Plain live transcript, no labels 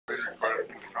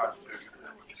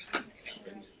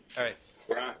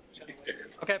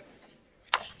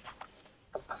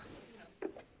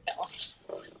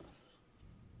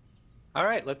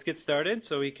right, let's get started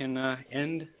so we can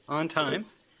end on time.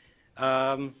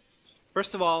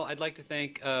 First of all, I'd like to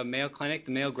thank Mayo Clinic,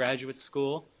 the Mayo Graduate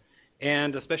School,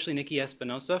 and especially Nikki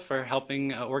Espinosa for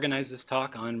helping organize this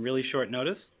talk on really short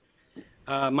notice.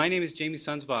 My name is Jamie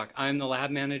Sunsbach. I'm the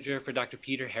lab manager for Dr.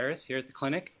 Peter Harris here at the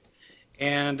clinic.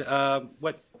 And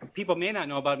what people may not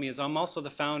know about me is I'm also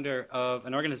the founder of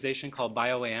an organization called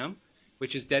BioAM,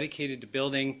 which is dedicated to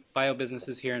building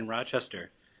bio-businesses here in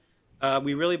Rochester.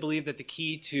 We really believe that the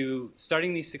key to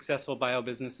starting these successful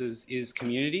bio-businesses is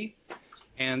community.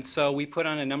 And so we put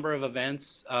on a number of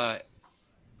events,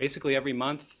 basically every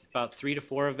month, about 3 to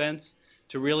 4 events,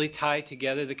 to really tie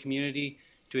together the community,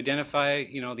 to identify,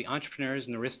 the entrepreneurs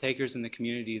and the risk takers in the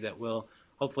community that will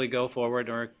hopefully go forward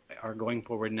or are going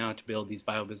forward now to build these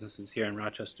bio-businesses here in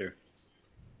Rochester.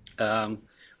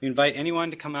 We invite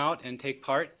anyone to come out and take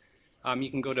part.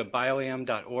 You can go to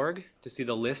bioam.org to see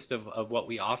the list of what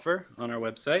we offer on our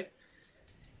website.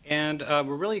 And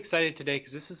we're really excited today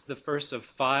because this is the first of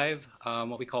 5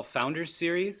 what we call Founders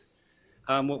Series.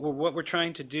 What we're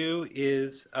trying to do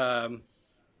is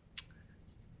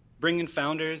bring in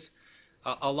founders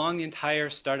along the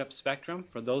entire startup spectrum,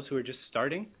 for those who are just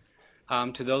starting,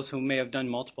 to those who may have done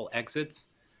multiple exits.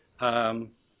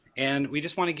 And we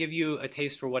just want to give you a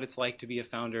taste for what it's like to be a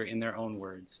founder in their own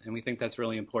words. And we think that's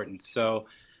really important. So,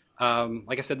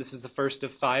 like I said, this is the first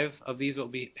of 5 of these that will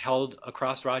be held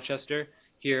across Rochester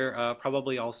here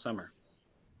probably all summer.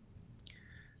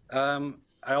 I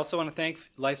also want to thank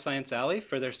Life Science Alley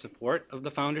for their support of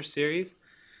the Founders Series.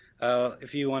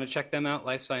 If you want to check them out,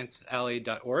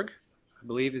 lifesciencealley.org, I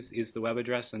believe is the web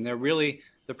address. And they're really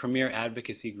the premier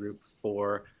advocacy group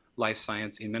for life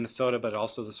science in Minnesota, but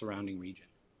also the surrounding region.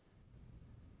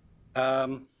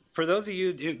 For those of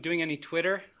you doing any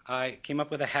Twitter, I came up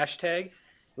with a hashtag,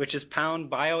 which is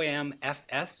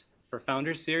 #BioAMFS for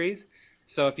Founders Series.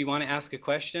 So if you want to ask a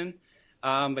question,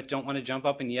 but don't want to jump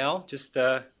up and yell, just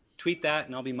tweet that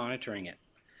and I'll be monitoring it.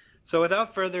 So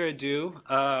without further ado,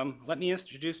 let me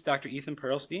introduce Dr. Ethan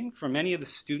Perlstein. For many of the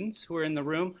students who are in the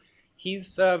room,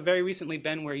 he's very recently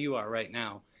been where you are right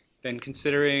now, been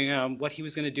considering what he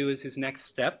was going to do as his next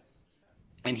step.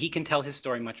 And he can tell his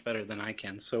story much better than I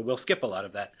can, so we'll skip a lot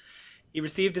of that. He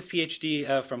received his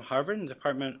PhD from Harvard in the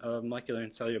Department of Molecular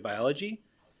and Cellular Biology,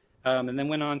 and then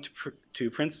went on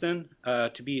to Princeton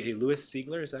to be a Louis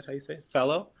Siegler, is that how you say it,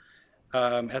 fellow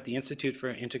at the Institute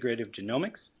for Integrative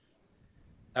Genomics.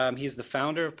 He is the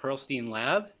founder of Perlstein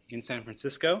Lab in San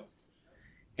Francisco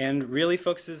and really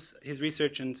focuses his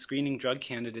research on screening drug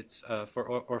candidates for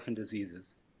orphan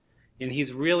diseases. And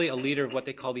he's really a leader of what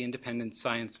they call the independent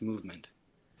science movement.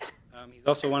 He's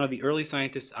also one of the early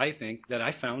scientists, I think, that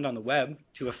I found on the web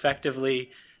to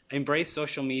effectively embrace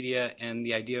social media and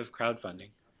the idea of crowdfunding.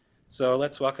 So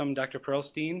let's welcome Dr.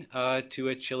 Perlstein to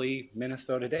a chilly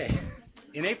Minnesota day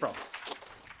in April.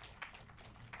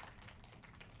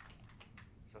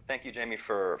 So thank you, Jamie,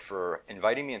 for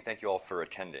inviting me, and thank you all for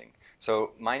attending.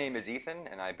 So my name is Ethan,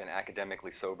 and I've been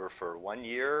academically sober for 1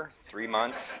 year, 3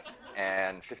 months,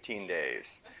 and 15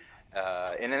 days.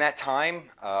 And in that time,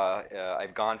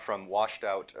 I've gone from washed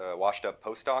up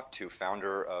postdoc to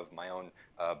founder of my own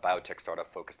biotech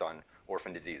startup focused on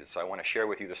orphan diseases. So I want to share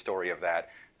with you the story of that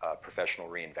professional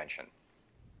reinvention.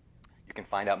 You can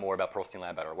find out more about Perlstein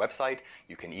Lab at our website.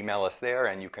 You can email us there,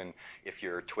 and you can, if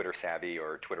you're Twitter savvy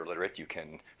or Twitter literate, you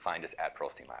can find us at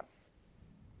Perlstein Lab.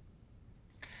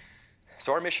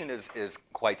 So our mission is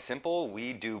quite simple.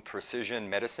 We do precision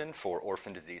medicine for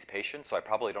orphan disease patients. So I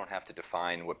probably don't have to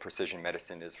define what precision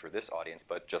medicine is for this audience,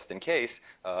 but just in case,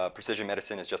 precision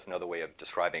medicine is just another way of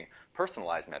describing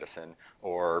personalized medicine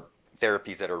or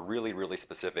therapies that are really, really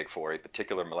specific for a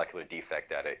particular molecular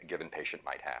defect that a given patient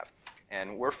might have.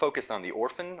 And we're focused on the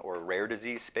orphan or rare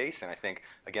disease space. And I think,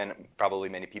 again, probably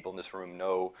many people in this room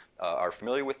are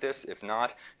familiar with this. If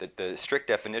not, the strict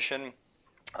definition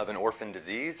of an orphan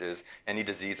disease is any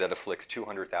disease that afflicts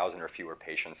 200,000 or fewer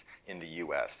patients in the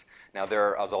U.S. Now,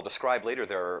 as I'll describe later,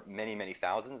 there are many, many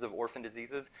thousands of orphan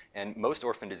diseases, and most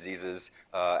orphan diseases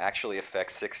actually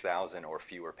affect 6,000 or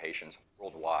fewer patients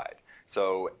worldwide.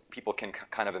 So people can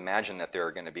kind of imagine that there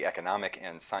are going to be economic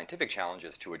and scientific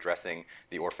challenges to addressing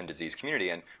the orphan disease community,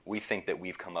 and we think that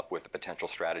we've come up with a potential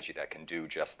strategy that can do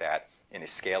just that in a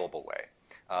scalable way.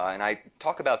 And I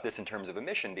talk about this in terms of a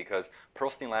mission because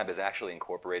Perlstein Lab is actually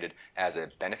incorporated as a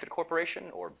benefit corporation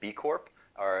or B Corp.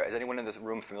 Is anyone in this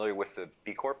room familiar with the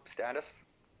B Corp status?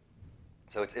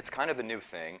 So it's kind of a new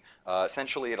thing.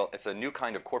 Essentially, it's a new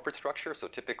kind of corporate structure. So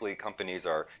typically, companies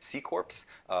are C corps,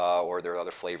 or there are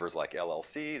other flavors like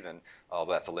LLCs, and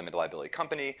that's a limited liability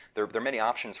company. There are many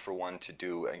options for one to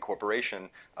do incorporation,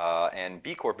 and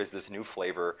B Corp is this new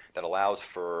flavor that allows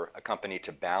for a company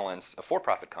to balance, a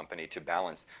for-profit company to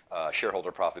balance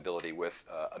shareholder profitability with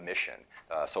a mission,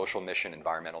 social mission,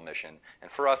 environmental mission.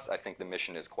 And for us, I think the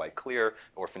mission is quite clear.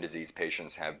 Orphan disease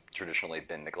patients have traditionally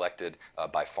been neglected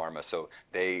by pharma, so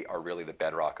they are really the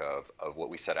bedrock of what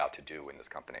we set out to do in this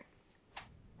company.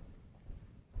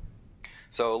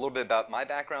 So a little bit about my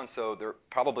background. So there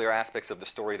probably are aspects of the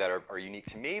story that are unique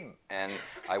to me, and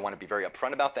I want to be very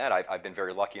upfront about that. I've been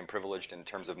very lucky and privileged in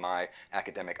terms of my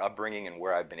academic upbringing and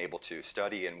where I've been able to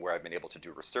study and where I've been able to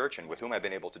do research and with whom I've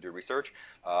been able to do research.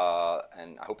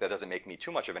 And I hope that doesn't make me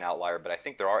too much of an outlier, but I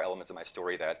think there are elements of my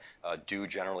story that do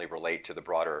generally relate to the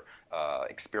broader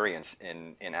experience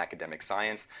in academic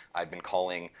science. I've been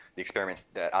calling the experience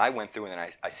that I went through,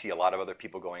 and I see a lot of other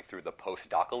people going through the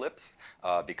post-docalypse,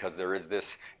 because there is this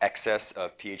excess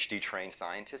of PhD-trained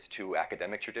scientists to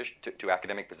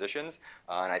academic positions,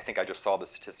 and I think I just saw the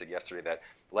statistic yesterday that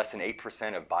less than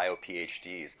 8% of bio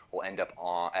PhDs will end up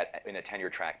in a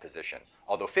tenure track position,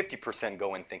 although 50%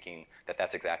 go in thinking that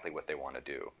that's exactly what they want to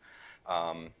do.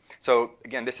 So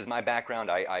again, this is my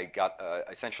background. I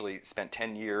essentially spent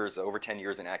over 10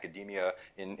 years in academia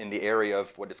in the area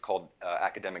of what is called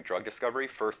academic drug discovery,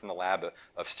 first in the lab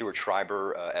of Stuart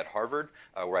Schreiber at Harvard,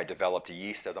 where I developed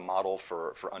yeast as a model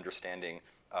for understanding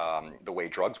the way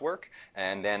drugs work,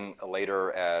 and then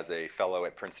later as a fellow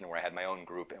at Princeton, where I had my own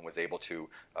group and was able to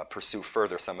pursue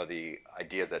further some of the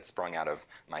ideas that sprung out of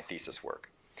my thesis work.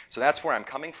 So that's where I'm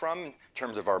coming from in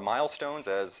terms of our milestones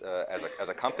as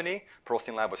a company.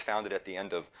 Perlstein Lab was founded at the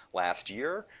end of last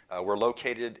year. We're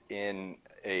located in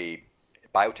a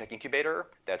biotech incubator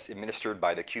that's administered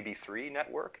by the QB3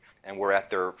 network, and we're at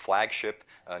their flagship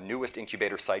newest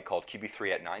incubator site called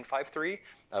QB3 at 953,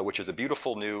 which is a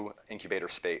beautiful new incubator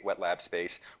space, wet lab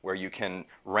space, where you can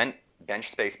rent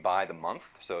bench space by the month.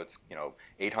 So it's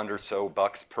 800 so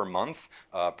bucks per month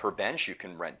per bench. You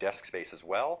can rent desk space as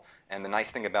well. And the nice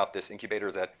thing about this incubator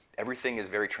is that everything is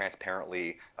very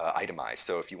transparently itemized.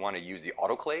 So if you want to use the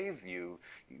autoclave, you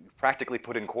practically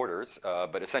put in quarters,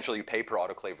 but essentially you pay per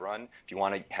autoclave run. If you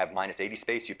want to have -80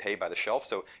 space, you pay by the shelf.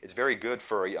 So it's very good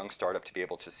for a young startup to be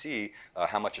able to see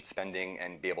how much it's spending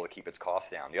and be able to keep its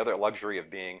costs down. The other luxury of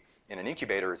being in an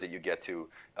incubator is that you get to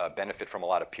benefit from a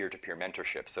lot of peer-to-peer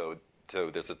mentorship. So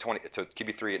there's so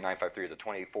QB3 at 953 is a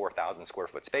 24,000 square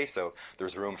foot space, so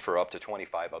there's room for up to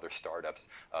 25 other startups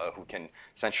who can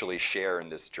essentially share in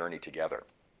this journey together.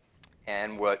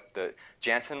 And what the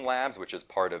Janssen Labs, which is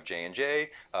part of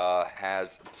J&J,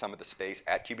 has some of the space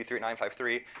at QB3 at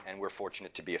 953, and we're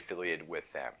fortunate to be affiliated with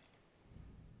them.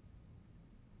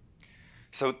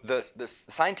 So the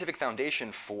scientific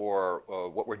foundation for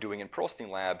what we're doing in Perlstein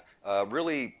Lab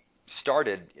really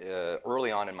started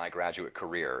early on in my graduate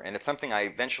career, and it's something I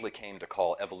eventually came to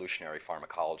call evolutionary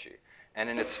pharmacology. And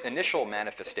in its initial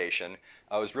manifestation,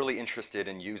 I was really interested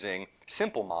in using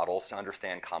simple models to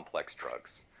understand complex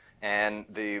drugs. And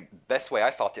the best way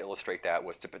I thought to illustrate that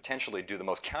was to potentially do the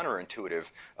most counterintuitive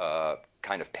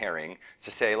kind of pairing,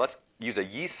 to say, let's use a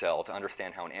yeast cell to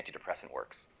understand how an antidepressant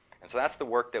works. And so that's the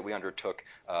work that I undertook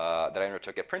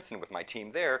at Princeton with my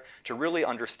team there, to really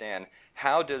understand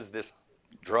how does this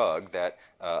drug that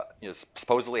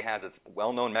supposedly has its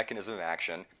well-known mechanism of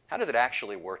action, how does it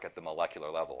actually work at the molecular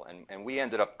level? And we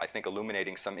ended up, I think,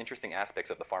 illuminating some interesting aspects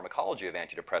of the pharmacology of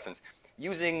antidepressants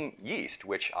using yeast,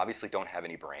 which obviously don't have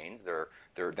any brains. They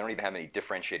don't even have any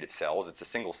differentiated cells. It's a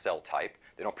single cell type.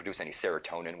 They don't produce any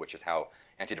serotonin, which is how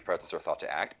antidepressants are thought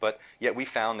to act. But yet we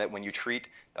found that when you treat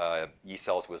yeast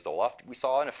cells with Zoloft, we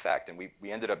saw an effect, and we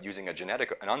ended up using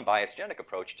an unbiased genetic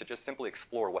approach to just simply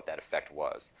explore what that effect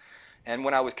was. And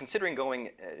when I was considering going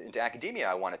into academia,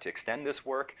 I wanted to extend this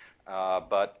work,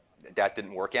 but that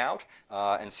didn't work out.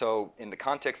 And so in the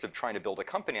context of trying to build a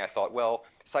company, I thought, well,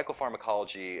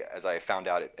 psychopharmacology, as I found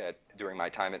out during my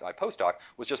time at my postdoc,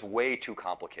 was just way too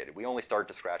complicated. We only started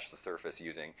to scratch the surface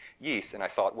using yeast. And I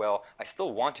thought, well, I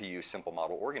still want to use simple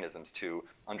model organisms to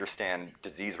understand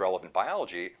disease-relevant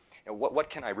biology. And what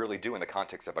can I really do in the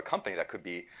context of a company that could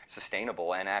be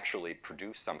sustainable and actually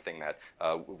produce something that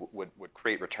would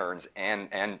create returns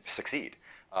and succeed?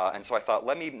 And so I thought,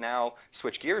 let me now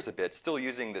switch gears a bit, still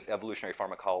using this evolutionary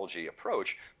pharmacology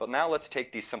approach, but now let's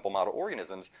take these simple model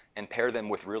organisms and pair them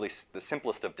with really the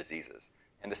simplest of diseases.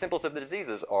 And the simplest of the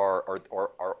diseases are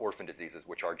orphan diseases,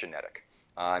 which are genetic.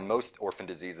 And most orphan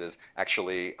diseases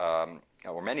actually,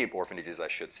 or many orphan diseases, I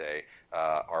should say,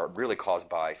 are really caused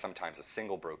by sometimes a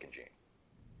single broken gene.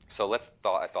 So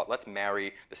I thought let's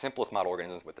marry the simplest model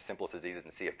organisms with the simplest diseases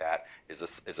and see if that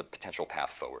is a potential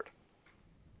path forward.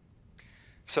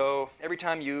 So every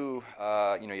time you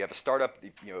have a startup,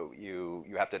 you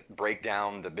have to break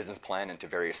down the business plan into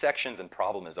various sections, and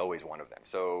problem is always one of them.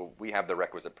 So we have the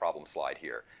requisite problem slide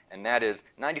here, and that is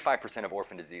 95% of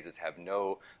orphan diseases have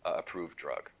no approved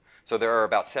drug. So there are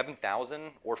about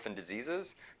 7,000 orphan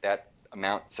diseases that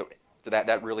amount. So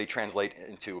that really translates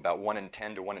into about 1 in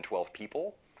 10 to 1 in 12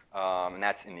 people. And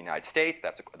that's in the United States,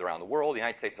 that's around the world. The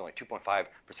United States is only 2.5%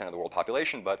 of the world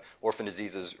population, but orphan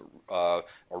diseases are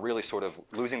really sort of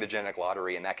losing the genetic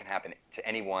lottery, and that can happen to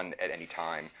anyone at any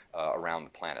time around the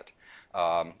planet.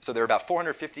 So there are about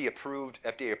 450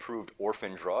 FDA-approved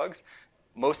orphan drugs.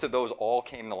 Most of those all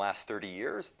came in the last 30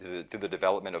 years through the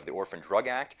development of the Orphan Drug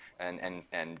Act, and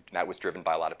that was driven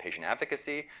by a lot of patient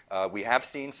advocacy. We have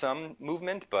seen some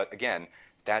movement, but again,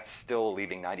 that's still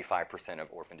leaving 95% of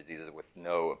orphan diseases with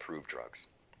no approved drugs.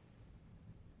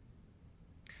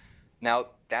 Now,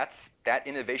 that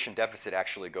innovation deficit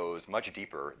actually goes much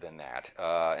deeper than that,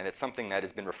 and it's something that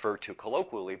has been referred to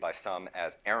colloquially by some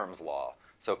as Aram's law.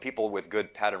 So people with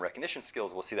good pattern recognition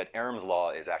skills will see that Aram's law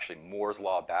is actually Moore's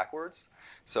law backwards.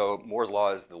 So Moore's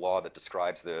law is the law that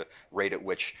describes the rate at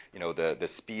which the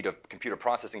speed of computer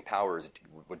processing power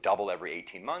would double every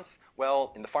 18 months.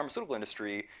 Well, in the pharmaceutical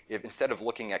industry, if instead of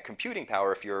looking at computing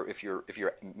power, if you're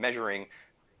measuring,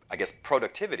 I guess,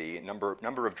 productivity,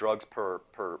 number of drugs per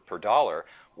dollar,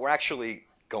 we're actually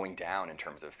going down in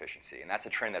terms of efficiency. And that's a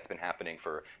trend that's been happening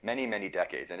for many, many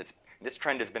decades. And this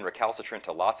trend has been recalcitrant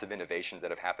to lots of innovations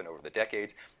that have happened over the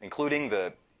decades, including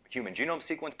the Human Genome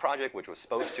Sequence Project, which was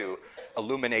supposed to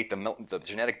illuminate the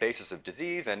genetic basis of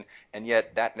disease, and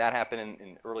yet that happened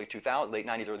in early 2000s, late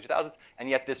 90s, early 2000s, and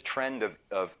yet this trend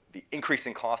of the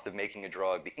increasing cost of making a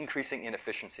drug, the increasing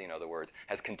inefficiency, in other words,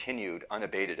 has continued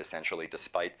unabated, essentially,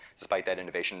 despite that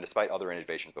innovation, despite other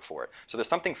innovations before it. So there's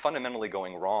something fundamentally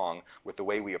going wrong with the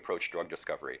way we approach drug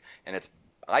discovery, and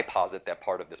I posit that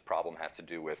part of this problem has to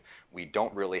do with we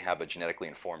don't really have a genetically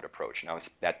informed approach. Now,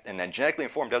 and then genetically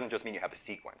informed doesn't just mean you have a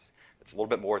sequence. It's a little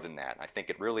bit more than that. I think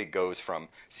it really goes from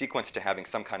sequence to having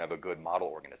some kind of a good model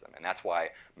organism. And that's why I'm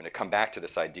going to come back to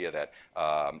this idea that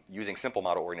using simple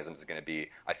model organisms is going to be,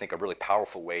 I think, a really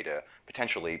powerful way to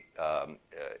potentially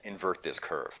invert this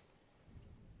curve.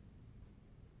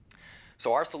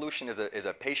 So our solution is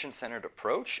a patient-centered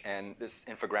approach, and this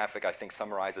infographic, I think,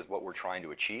 summarizes what we're trying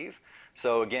to achieve.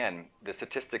 So again, the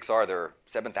statistics are there are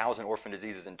 7,000 orphan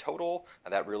diseases in total.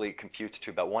 That really computes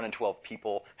to about 1 in 12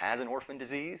 people has an orphan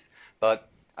disease. But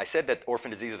I said that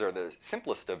orphan diseases are the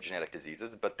simplest of genetic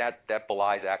diseases, but that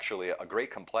belies actually a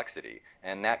great complexity.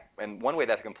 And one way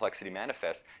that the complexity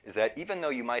manifests is that even though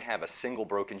you might have a single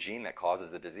broken gene that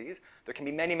causes the disease, there can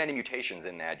be many, many mutations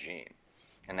in that gene.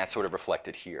 And that's sort of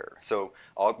reflected here. So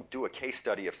I'll do a case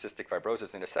study of cystic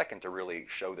fibrosis in a second to really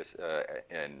show this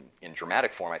in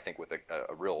dramatic form, I think, with a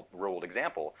real-world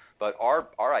example. But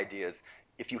our idea is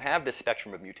if you have this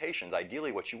spectrum of mutations,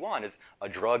 ideally what you want is a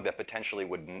drug that potentially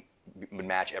would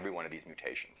match every one of these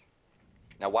mutations.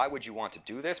 Now, why would you want to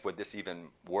do this? Would this even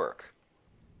work?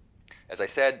 As I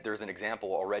said, there's an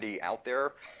example already out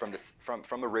there from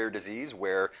a rare disease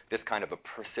where this kind of a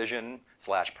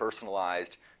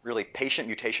precision/personalized, really patient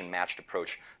mutation matched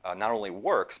approach not only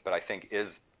works, but I think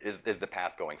is the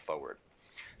path going forward.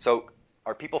 So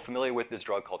are people familiar with this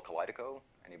drug called Kalydeco?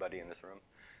 Anybody in this room?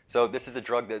 So this is a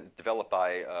drug that's developed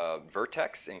by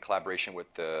Vertex in collaboration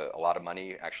with a lot of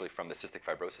money actually from the Cystic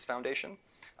Fibrosis Foundation.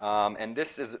 And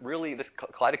this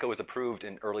Kalydeco was approved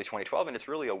in early 2012, and it's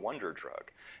really a wonder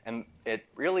drug. And it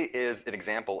really is an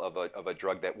example of a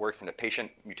drug that works in a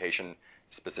patient mutation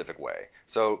specific way.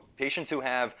 So patients who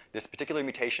have this particular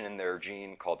mutation in their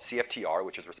gene called CFTR,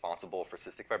 which is responsible for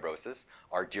cystic fibrosis,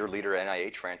 our dear leader at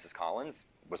NIH, Francis Collins,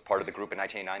 was part of the group in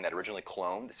 1989 that originally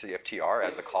cloned CFTR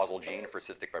as the causal gene for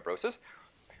cystic fibrosis.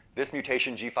 This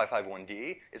mutation,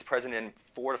 G551D, is present in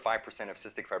 4 to 5% of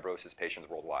cystic fibrosis patients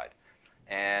worldwide.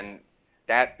 And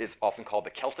that is often called the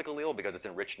Celtic allele because it's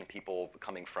enriched in people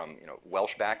coming from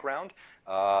Welsh background.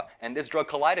 And this drug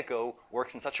Kalydeco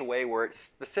works in such a way where it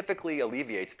specifically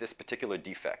alleviates this particular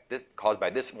defect caused by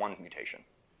this one mutation.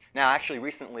 Now, actually,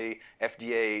 recently,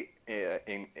 FDA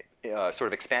sort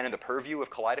of expanded the purview of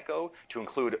Kalydeco to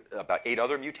include about 8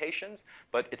 other mutations,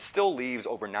 but it still leaves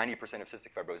over 90% of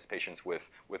cystic fibrosis patients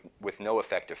with no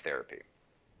effective therapy.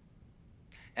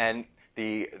 And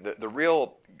the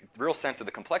real sense of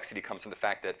the complexity comes from the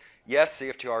fact that, yes,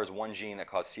 CFTR is one gene that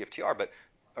causes CFTR, but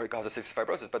or causes cystic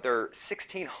fibrosis, but there are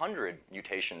 1,600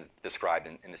 mutations described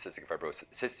in the cystic fibrosis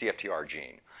CFTR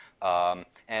gene.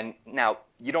 And now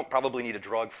you don't probably need a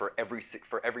drug for every.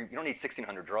 You don't need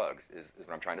 1,600 drugs, is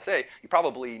what I'm trying to say. You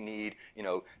probably need, we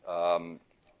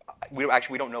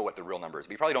don't know what the real number is,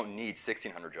 but you probably don't need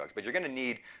 1,600 drugs. But you're going to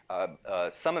need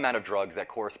some amount of drugs that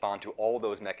correspond to all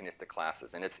those mechanistic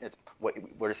classes. And it's what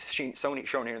is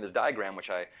shown here in this diagram, which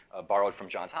I borrowed from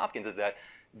Johns Hopkins, is that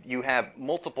you have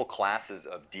multiple classes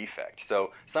of defect.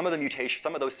 So some of the mutations,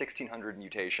 some of those 1,600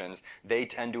 mutations, they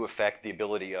tend to affect the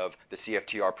ability of the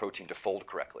CFTR protein to fold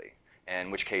correctly, in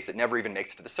which case it never even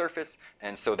makes it to the surface,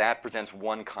 and so that presents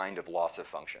one kind of loss of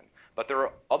function. But there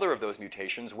are other of those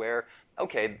mutations where,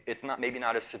 okay, it's maybe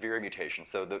not as severe a mutation.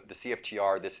 So the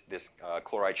CFTR, this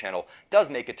chloride channel, does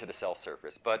make it to the cell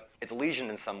surface, but it's lesioned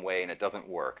in some way and it doesn't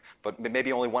work. But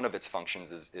maybe only one of its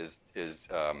functions is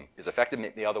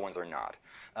affected, the other ones are not.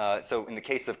 So in the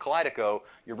case of Kalydeco,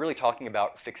 you're really talking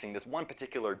about fixing this one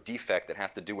particular defect that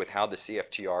has to do with how the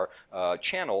CFTR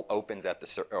channel opens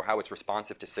or how it's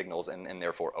responsive to signals and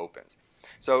therefore opens.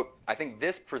 So I think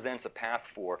this presents a path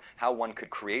for how one could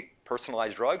create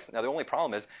personalized drugs. Now the only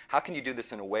problem is, how can you do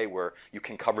this in a way where you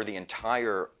can cover the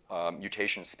entire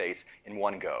mutation space in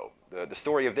one go? The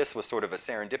story of this was sort of a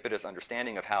serendipitous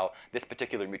understanding of how this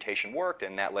particular mutation worked,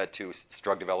 and that led to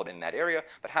drug development in that area.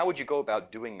 But how would you go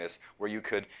about doing this where you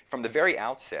could, from the very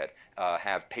outset,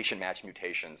 have patient-matched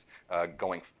mutations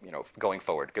going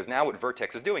forward? Because now what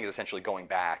Vertex is doing is essentially going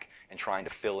back and trying to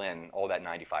fill in all that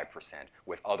 95%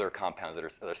 with other compounds that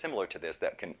are similar to this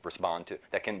that can respond to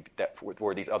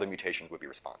where these other mutations would be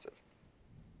responsive.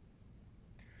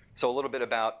 So a little bit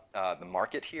about the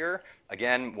market here.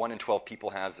 Again, 1 in 12 people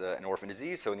has an orphan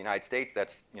disease. So in the United States,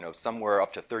 that's somewhere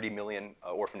up to 30 million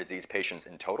orphan disease patients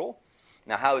in total.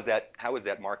 Now, how is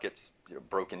that market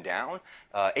broken down?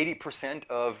 80%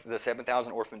 of the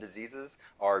 7,000 orphan diseases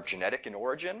are genetic in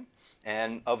origin,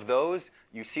 and of those,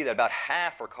 you see that about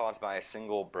half are caused by a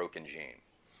single broken gene.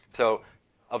 So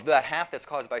of that half that's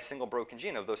caused by a single broken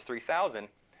gene, of those 3,000,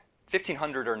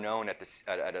 1,500 are known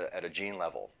at a gene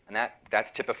level, and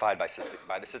that's typified by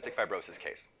the cystic fibrosis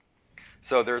case.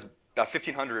 So there's about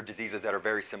 1,500 diseases that are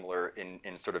very similar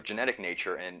in sort of genetic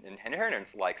nature and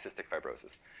inheritance, like cystic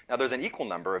fibrosis. Now there's an equal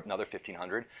number of another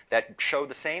 1,500 that show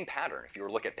the same pattern. If you were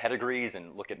to look at pedigrees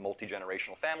and look at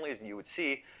multi-generational families, you would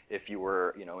see, if you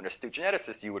were an astute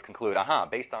geneticist, you would conclude,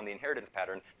 based on the inheritance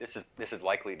pattern, this is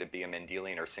likely to be a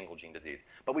Mendelian or single gene disease.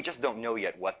 But we just don't know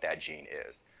yet what that gene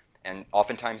is. And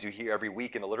oftentimes you hear every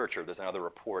week in the literature, there's another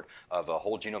report of a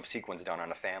whole genome sequence done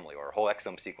on a family or a whole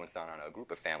exome sequence done on a group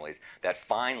of families that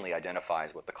finally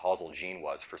identifies what the causal gene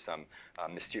was for some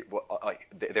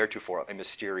theretofore a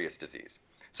mysterious disease.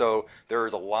 So there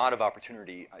is a lot of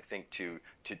opportunity, I think,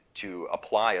 to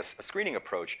apply a screening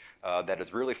approach that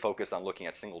is really focused on looking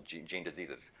at single gene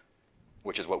diseases,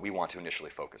 which is what we want to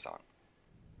initially focus on.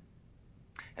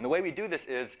 And the way we do this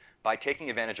is by taking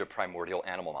advantage of primordial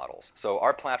animal models. So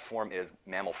our platform is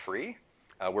mammal-free.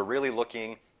 We're really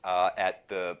looking at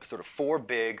the sort of 4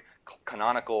 big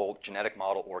canonical genetic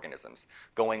model organisms,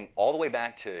 going all the way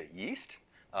back to yeast,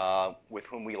 with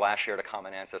whom we last shared a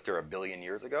common ancestor 1 billion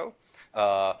years ago,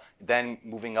 then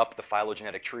moving up the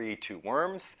phylogenetic tree to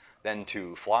worms, then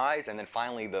to flies, and then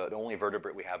finally the only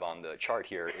vertebrate we have on the chart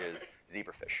here is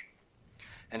zebrafish.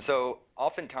 And so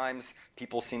oftentimes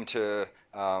people seem to,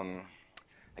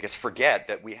 forget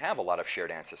that we have a lot of shared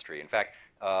ancestry. In fact,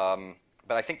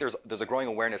 but I think there's a growing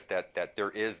awareness that there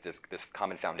is this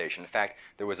common foundation. In fact,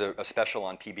 there was a special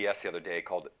on PBS the other day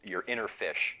called Your Inner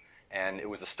Fish. And it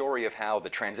was a story of how the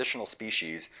transitional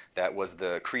species, that was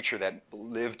the creature that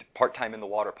lived part-time in the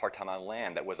water, part-time on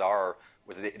land, that was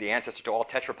the ancestor to all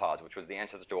tetrapods, which was the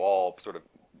ancestor to all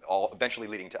eventually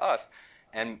leading to us.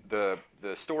 And the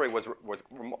story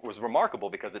was remarkable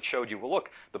because it showed you, well,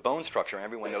 look, the bone structure, and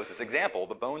everyone knows this example,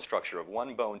 the bone structure of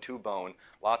 1 bone, 2 bone,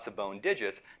 lots of bone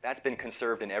digits, that's been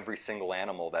conserved in every single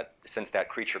animal since that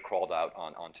creature crawled out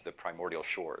onto the primordial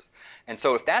shores. And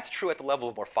so if that's true at the level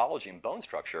of morphology and bone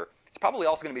structure, it's probably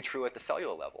also going to be true at the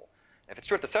cellular level. If it's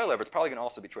true at the cellular level, it's probably going to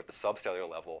also be true at the subcellular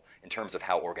level in terms of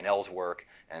how organelles work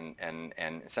and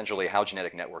essentially how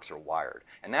genetic networks are wired.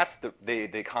 And that's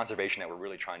the conservation that we're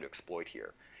really trying to exploit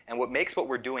here. And what makes what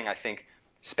we're doing, I think,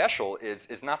 special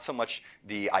is not so much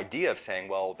the idea of saying,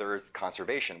 well, there's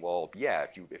conservation. Well, yeah,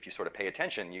 if you sort of pay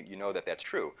attention, you know that that's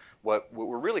true. What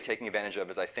we're really taking advantage of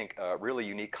is, I think, a really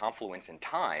unique confluence in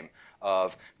time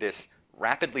of this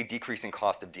rapidly decreasing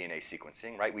cost of DNA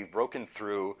sequencing, right? We've broken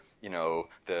through,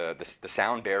 the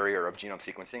sound barrier of genome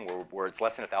sequencing, where it's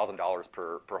less than $1,000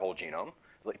 per whole genome.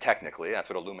 Technically, that's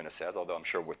what Illumina says, although I'm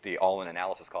sure with the all-in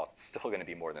analysis cost, it's still going to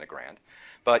be more than $1,000.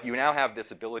 But you now have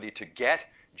this ability to get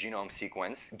genome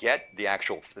sequence, get the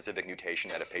actual specific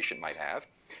mutation that a patient might have,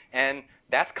 and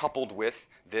that's coupled with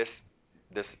this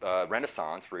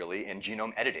renaissance, really, in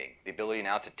genome editing, the ability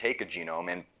now to take a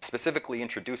genome and specifically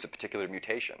introduce a particular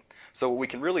mutation. So what we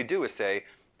can really do is say,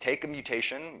 take a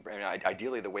mutation, and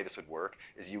ideally the way this would work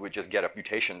is you would just get a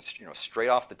mutation straight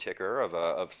off the ticker of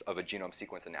a genome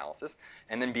sequence analysis,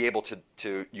 and then be able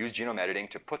to use genome editing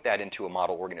to put that into a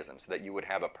model organism so that you would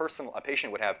have a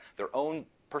patient would have their own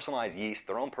personalized yeast,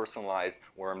 their own personalized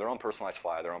worm, their own personalized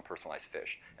fly, their own personalized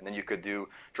fish. And then you could do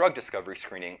drug discovery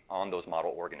screening on those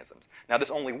model organisms. Now this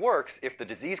only works if the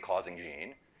disease-causing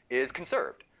gene is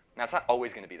conserved. Now it's not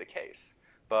always going to be the case,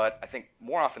 but I think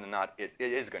more often than not it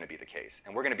is going to be the case.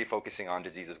 And we're going to be focusing on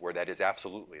diseases where that is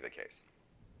absolutely the case.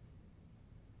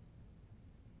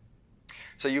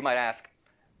 So you might ask,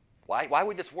 why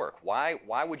would this work? Why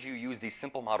would you use these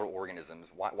simple model organisms?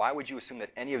 Why would you assume that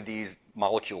any of these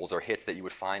molecules or hits that you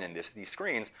would find in these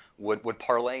screens would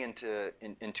parlay into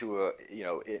a,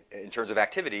 in terms of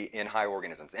activity in high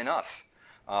organisms, in us?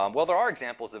 Well, there are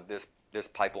examples of this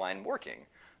pipeline working.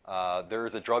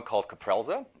 There's a drug called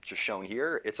Perlstein, which is shown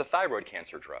here. It's a thyroid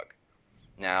cancer drug.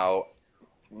 Now,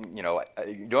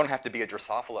 you don't have to be a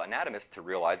Drosophila anatomist to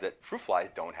realize that fruit flies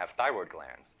don't have thyroid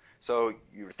glands. So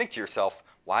you would think to yourself,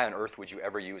 why on earth would you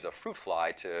ever use a fruit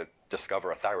fly to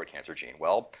discover a thyroid cancer gene?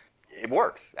 Well, it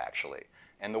works, actually.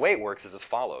 And the way it works is as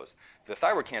follows. The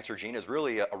thyroid cancer gene is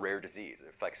really a rare disease. It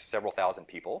affects several thousand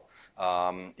people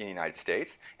in the United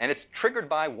States, and it's triggered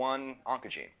by one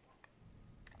oncogene.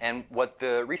 And what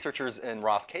the researchers in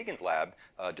Ross Kagan's lab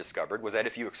discovered was that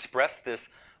if you express this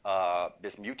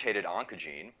mutated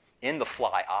oncogene in the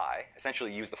fly eye,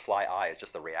 essentially use the fly eye as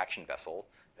just a reaction vessel,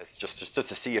 it's just to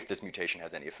see if this mutation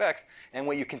has any effects. And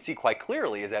what you can see quite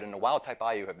clearly is that in a wild-type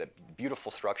eye, you have that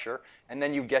beautiful structure, and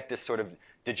then you get this sort of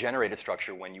degenerated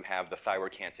structure when you have the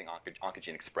thyroid-canceling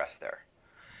oncogene expressed there.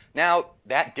 Now,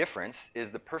 that difference is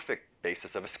the perfect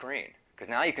basis of a screen, because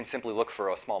now you can simply look for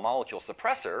a small molecule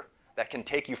suppressor that can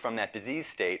take you from that disease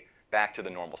state back to the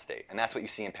normal state. And that's what you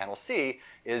see in panel C,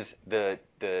 is the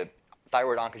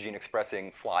thyroid oncogene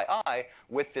expressing fly eye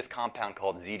with this compound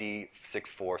called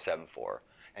ZD6474.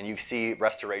 And you see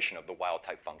restoration of the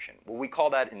wild-type function. Well, we call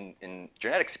that in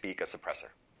genetic speak a suppressor.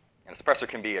 And a suppressor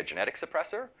can be a genetic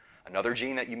suppressor, another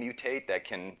gene that you mutate that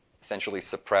can essentially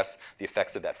suppress the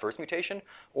effects of that first mutation,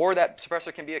 or that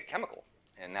suppressor can be a chemical.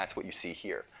 And that's what you see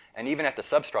here. And even at the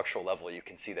substructural level, you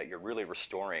can see that you're really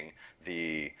restoring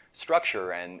the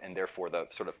structure and therefore the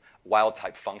sort of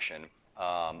wild-type function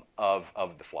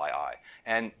of the fly eye.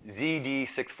 And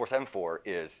ZD6474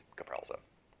 is Perlstein.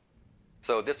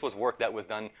 So this was work that was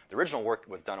done, the original work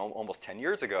was done almost 10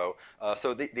 years ago.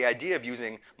 So the idea of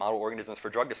using model organisms for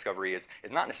drug discovery is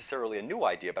not necessarily a new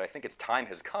idea, but I think its time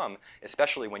has come,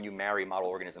 especially when you marry model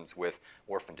organisms with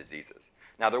orphan diseases.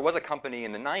 Now, there was a company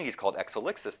in the 90s called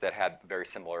Exelixis that had a very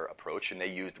similar approach, and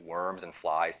they used worms and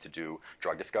flies to do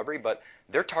drug discovery, but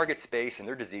their target space and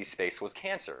their disease space was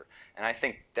cancer. And I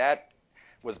think that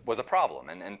was a problem,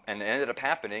 and ended up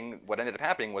happening. What ended up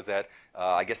happening was that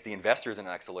I guess the investors in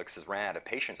Exelixis ran out of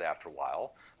patience after a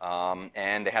while,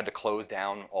 and they had to close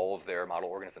down all of their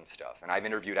model organism stuff. And I've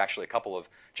interviewed actually a couple of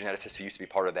geneticists who used to be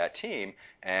part of that team,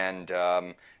 and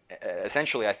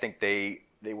essentially I think they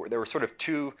were sort of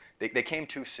they came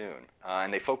too soon,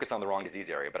 and they focused on the wrong disease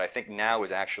area. But I think now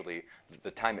is actually the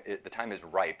time is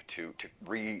ripe to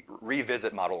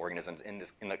revisit model organisms in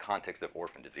the context of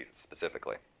orphan diseases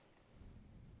specifically.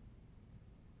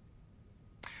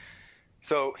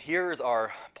 So here's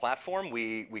our platform.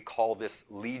 We call this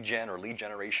lead gen or lead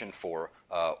generation for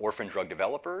orphan drug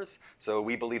developers. So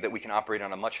we believe that we can operate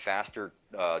on a much faster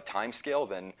time scale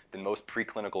than most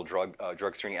preclinical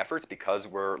drug screening efforts because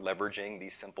we're leveraging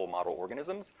these simple model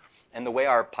organisms. And the way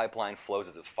our pipeline flows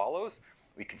is as follows.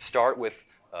 We can start with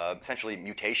essentially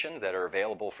mutations that are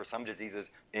available for some diseases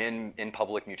in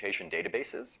public mutation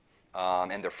databases.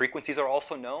 And their frequencies are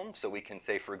also known. So we can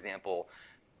say, for example,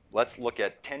 let's look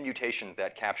at 10 mutations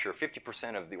that capture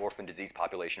 50% of the orphan disease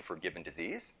population for a given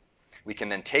disease. We can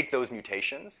then take those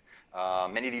mutations.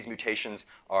 Many of these mutations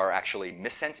are actually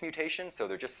missense mutations, so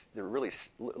they're really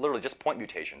literally just point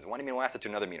mutations, one amino acid to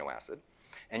another amino acid.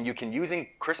 And you can, using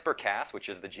CRISPR-Cas, which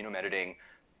is the genome editing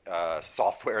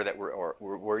software that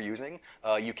we're using,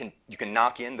 you can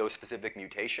knock in those specific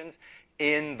mutations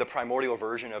in the primordial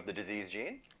version of the disease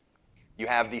gene. You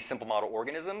have these simple model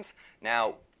organisms.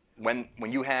 Now, when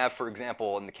you have, for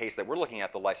example, in the case that we're looking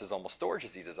at, the lysosomal storage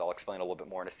diseases, I'll explain a little bit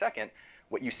more in a second,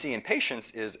 what you see in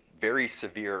patients is very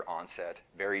severe onset,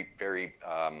 very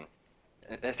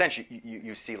essentially,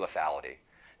 you see lethality.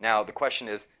 Now, the question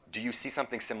is, do you see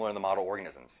something similar in the model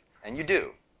organisms? And you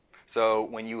do. So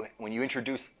when you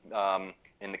introduce,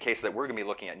 in the case that we're going to be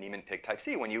looking at Niemann-Pick type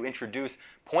C, when you introduce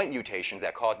point mutations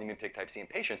that cause Niemann-Pick type C in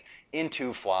patients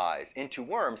into flies, into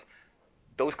worms,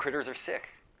 those critters are sick.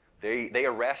 They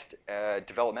arrest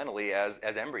developmentally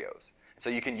as embryos. So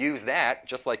you can use that,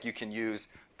 just like you can use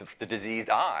the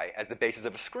diseased eye as the basis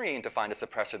of a screen to find a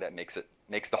suppressor that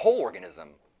makes the whole organism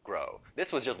grow.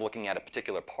 This was just looking at a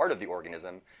particular part of the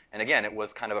organism, and again, it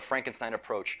was kind of a Frankenstein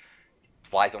approach.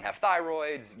 Flies don't have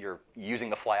thyroids. You're using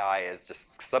the fly eye as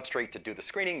just substrate to do the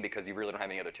screening because you really don't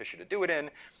have any other tissue to do it in.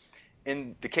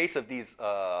 In the case of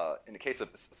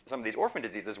some of these orphan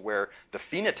diseases where the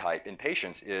phenotype in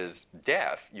patients is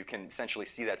death, you can essentially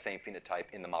see that same phenotype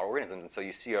in the model organisms, and so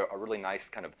you see a really nice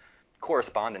kind of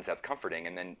correspondence that's comforting,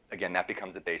 and then again that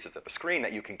becomes the basis of a screen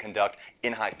that you can conduct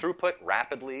in high throughput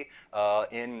rapidly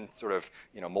in sort of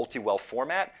multi-well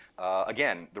format.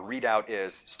 Again, the readout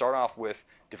is start off with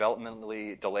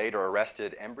developmentally delayed or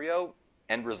arrested embryo,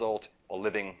 end result a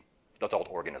living adult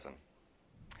organism.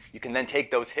 You can then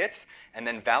take those hits and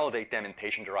then validate them in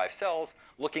patient-derived cells,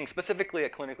 looking specifically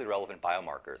at clinically relevant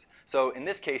biomarkers. So in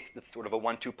this case, it's sort of a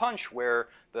 1-2 punch where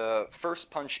the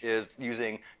first punch is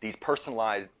using these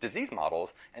personalized disease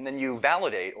models, and then you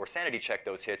validate or sanity check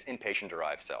those hits in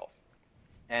patient-derived cells.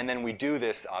 And then we do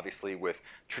this, obviously, with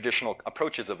traditional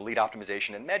approaches of lead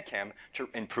optimization and medchem to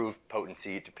improve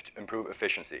potency, to improve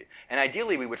efficiency. And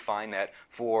ideally, we would find that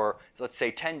for, let's say,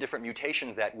 10 different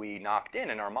mutations that we knocked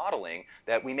in our modeling,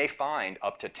 that we may find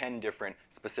up to 10 different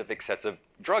specific sets of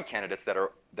drug candidates that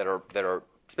are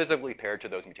specifically paired to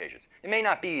those mutations. It may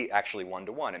not be actually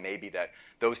 1-to-1. It may be that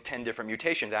those 10 different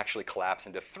mutations actually collapse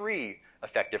into 3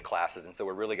 effective classes, and so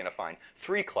we're really going to find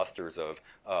 3 clusters of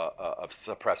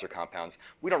suppressor compounds.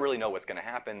 We don't really know what's going to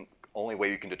happen. Only way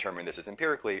you can determine this is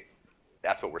empirically.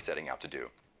 That's what we're setting out to do.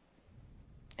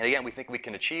 And again, we think we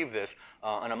can achieve this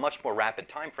on a much more rapid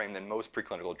time frame than most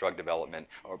preclinical drug development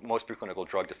or most preclinical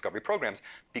drug discovery programs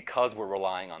because we're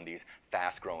relying on these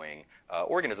fast-growing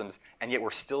organisms, and yet we're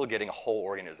still getting a whole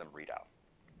organism readout.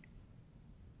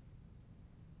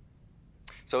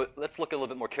 So let's look a little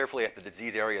bit more carefully at the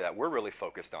disease area that we're really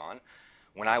focused on.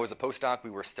 When I was a postdoc, we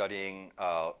were studying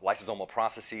lysosomal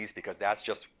processes because that's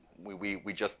just we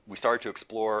started to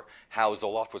explore how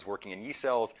Zoloft was working in yeast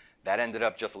cells. That ended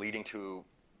up just leading to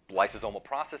lysosomal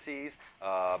processes.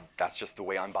 That's just the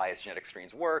way unbiased genetic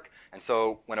screens work. And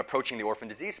so when approaching the orphan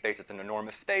disease space, it's an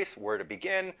enormous space. Where to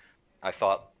begin? I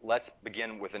thought, let's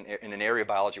begin with in an area of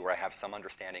biology where I have some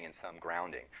understanding and some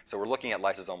grounding. So we're looking at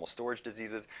lysosomal storage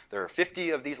diseases. There are 50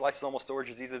 of these lysosomal storage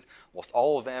diseases. Almost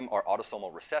all of them are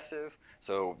autosomal recessive.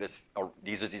 So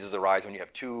these diseases arise when you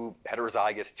have 2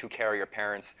 heterozygous, 2 carrier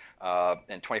parents,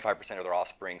 and 25% of their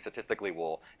offspring statistically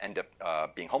will end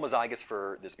up being homozygous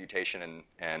for this mutation,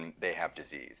 and they have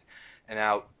disease. And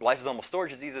now, lysosomal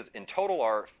storage diseases in total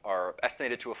are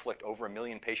estimated to afflict over 1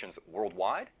 million patients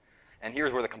worldwide. And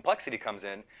here's where the complexity comes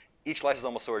in. Each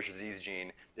lysosomal storage disease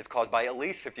gene is caused by at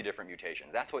least 50 different mutations.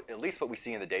 That's at least what we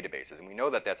see in the databases, and we know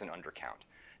that that's an undercount.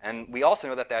 And we also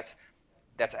know that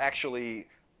it's actually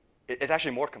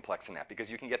more complex than that because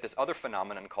you can get this other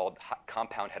phenomenon called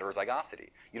compound heterozygosity.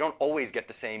 You don't always get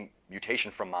the same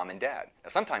mutation from mom and dad. Now,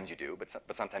 sometimes you do,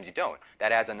 but sometimes you don't.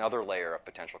 That adds another layer of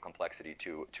potential complexity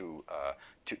to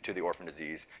the orphan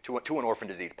disease, to an orphan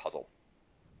disease puzzle.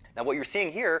 Now, what you're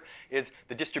seeing here is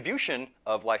the distribution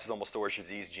of lysosomal storage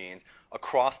disease genes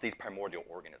across these primordial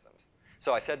organisms.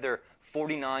 So I said there are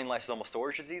 49 lysosomal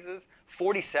storage diseases.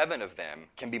 47 of them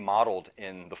can be modeled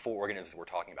in the 4 organisms we're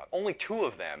talking about. Only 2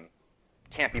 of them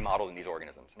can't be modeled in these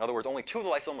organisms. In other words, only 2 of the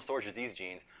lysosomal storage disease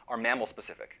genes are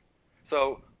mammal-specific.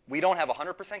 So we don't have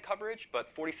 100% coverage,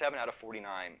 but 47 out of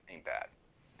 49 ain't bad.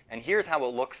 And here's how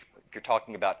it looks if you're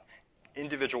talking about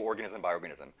individual organism by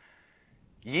organism.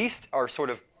 Yeast are sort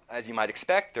of, as you might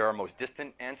expect, they're our most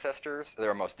distant ancestors. They're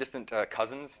our most distant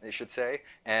cousins, I should say.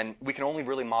 And we can only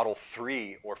really model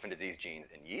 3 orphan disease genes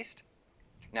in yeast.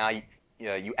 Now,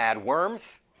 you add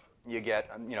worms, you get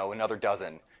another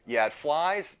dozen. You add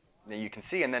flies, you can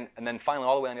see, and then finally,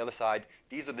 all the way on the other side,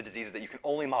 these are the diseases that you can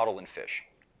only model in fish.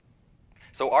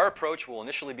 So our approach will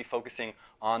initially be focusing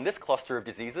on this cluster of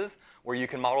diseases where you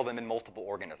can model them in multiple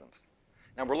organisms.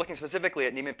 Now, we're looking specifically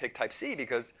at Niemann-Pick type C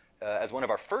because, as one of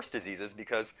our first diseases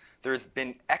because there's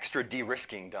been extra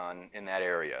de-risking done in that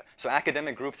area. So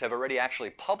academic groups have already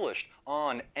actually published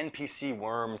on NPC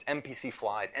worms, NPC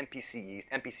flies, NPC yeast,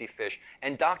 NPC fish,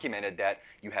 and documented that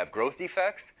you have growth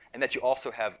defects and that you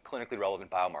also have clinically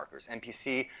relevant biomarkers.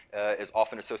 NPC is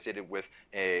often associated with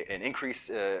an increase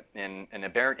in an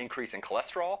aberrant increase in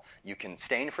cholesterol. You can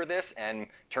stain for this, and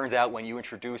turns out when you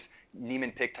introduce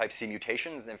Niemann-Pick type C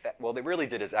mutations, in fact, well, they really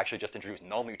did is actually just introduce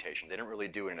null mutations. They didn't really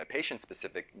do it in a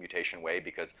patient-specific mutation way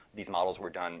because these models were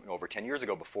done over 10 years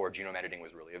ago before genome editing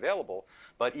was really available.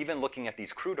 But even looking at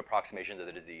these crude approximations of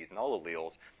the disease, null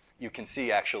alleles, you can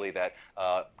see actually that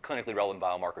clinically relevant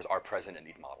biomarkers are present in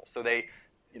these models. So they,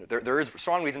 there is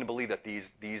strong reason to believe that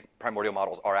these primordial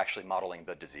models are actually modeling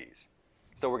the disease.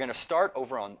 So we're going to start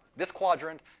over on this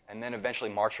quadrant and then eventually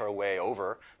march our way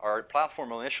over. Our platform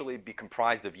will initially be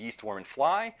comprised of yeast, worm, and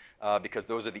fly because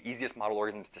those are the easiest model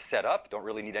organisms to set up. Don't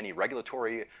really need any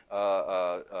regulatory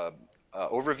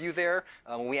overview there.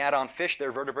 When we add on fish,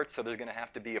 they're vertebrates, so there's going to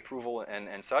have to be approval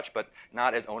and such, but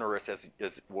not as onerous as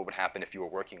what would happen if you were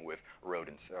working with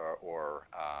rodents or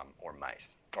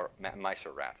mice, or mice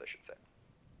or rats, I should say.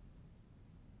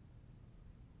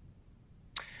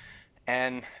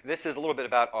 And this is a little bit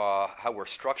about how we're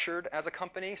structured as a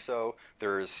company. So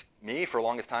there's me. For the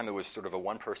longest time, it was sort of a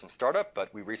one-person startup,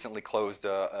 but we recently closed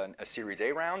a Series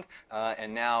A round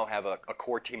and now have a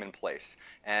core team in place.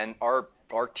 And our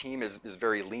team is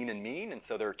very lean and mean, and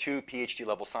so there are 2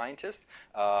 PhD-level scientists.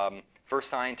 First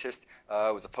scientist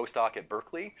was a postdoc at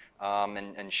Berkeley,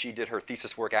 and she did her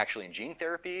thesis work actually in gene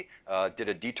therapy, did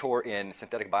a detour in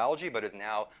synthetic biology, but has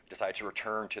now decided to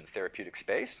return to the therapeutic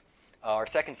space. Our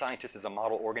second scientist is a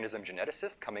model organism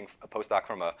geneticist, a postdoc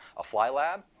from a fly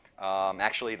lab.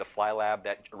 Actually, the fly lab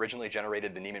that originally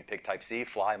generated the Niemann-Pick type C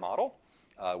fly model,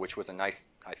 which was a nice,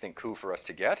 I think, coup for us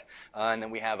to get. And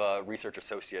then we have a research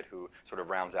associate who sort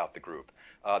of rounds out the group.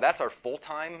 That's our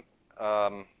full-time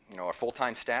our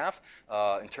full-time staff.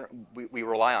 We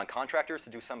rely on contractors to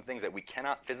do some things that we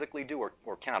cannot physically do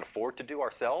or cannot afford to do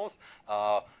ourselves.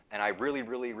 And I really,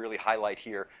 really, really highlight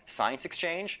here Science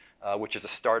Exchange, which is a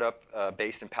startup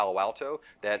based in Palo Alto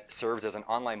that serves as an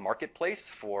online marketplace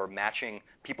for matching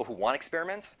people who want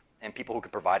experiments and people who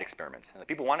can provide experiments. And the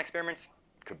people who want experiments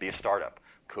could be a startup,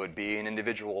 could be an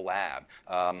individual lab,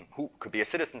 who could be a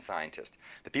citizen scientist.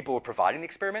 The people who are providing the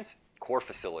experiments, core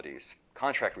facilities,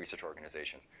 contract research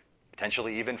organizations,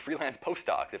 potentially even freelance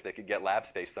postdocs if they could get lab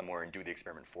space somewhere and do the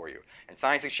experiment for you. And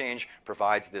Science Exchange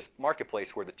provides this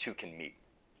marketplace where the two can meet.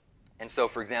 And so,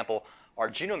 for example, our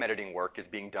genome editing work is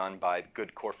being done by the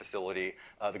good core facility,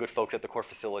 the good folks at the core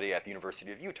facility at the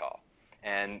University of Utah.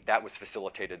 And that was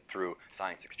facilitated through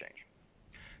Science Exchange.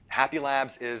 Happy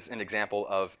Labs is an example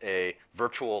of a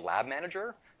virtual lab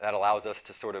manager that allows us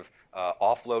to sort of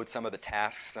offload some of the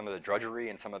tasks, some of the drudgery,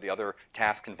 and some of the other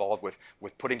tasks involved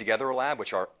with putting together a lab,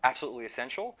 which are absolutely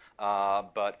essential,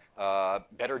 but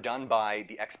better done by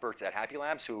the experts at Happy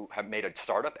Labs who have made a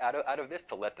startup out of this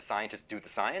to let the scientists do the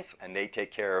science, and they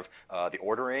take care of the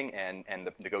ordering and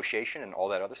the negotiation and all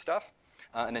that other stuff.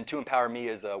 And then to empower me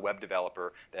as a web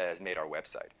developer that has made our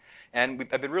website. And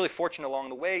I've been really fortunate along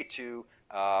the way to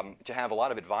have a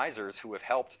lot of advisors who have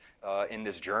helped in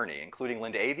this journey, including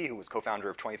Linda Avey, who was co-founder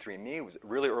of 23andMe, who was a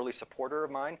really early supporter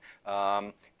of mine,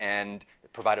 and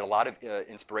provided a lot of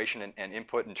inspiration and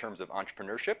input in terms of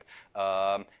entrepreneurship.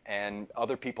 And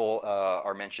other people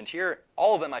are mentioned here.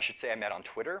 All of them, I should say, I met on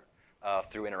Twitter.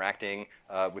 Through interacting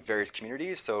with various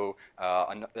communities. So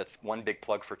that's one big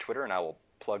plug for Twitter, and I will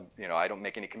plug, I don't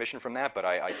make any commission from that, but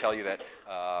I tell you that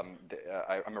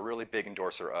I'm a really big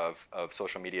endorser of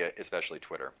social media, especially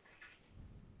Twitter.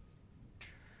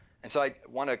 And so I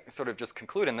want to sort of just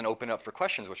conclude and then open up for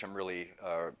questions, which I'm really,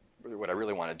 what I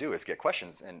really want to do is get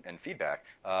questions and feedback.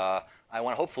 I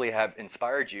want to hopefully have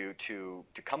inspired you to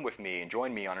come with me and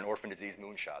join me on an orphan disease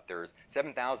moonshot. There's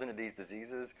 7,000 of these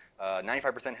diseases.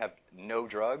 95% have no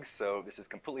drugs, so this is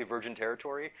completely virgin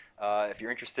territory. If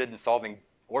you're interested in solving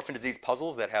orphan disease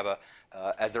puzzles that have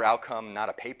as their outcome not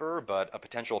a paper but a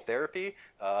potential therapy,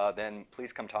 then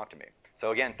please come talk to me.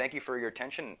 So again, thank you for your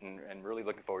attention and really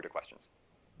looking forward to questions.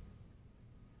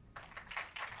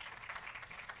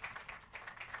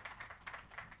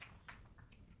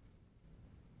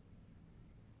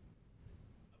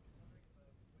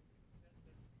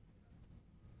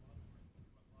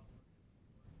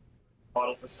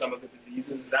 Model for some of the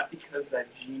diseases. Is that because that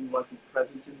gene wasn't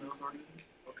present in those organisms?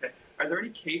 Okay. Are there any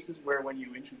cases where when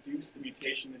you introduce the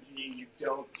mutation in the gene, you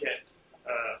don't get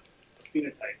a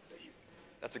phenotype that you...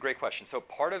 That's a great question. So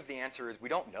part of the answer is we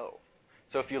don't know.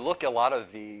 So if you look at a lot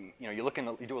of the,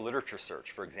 you do a literature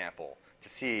search, for example, to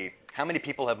see how many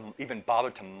people have even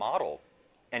bothered to model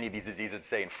any of these diseases,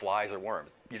 say in flies or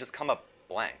worms, you just come up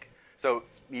blank. So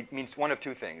it means one of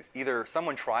two things. Either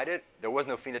someone tried it, there was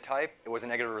no phenotype, it was a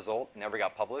negative result, never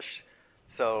got published.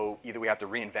 So either we have to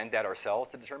reinvent that ourselves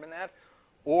to determine that,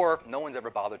 or no one's ever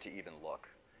bothered to even look.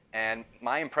 And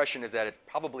my impression is that it's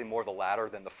probably more the latter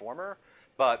than the former.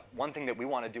 But one thing that we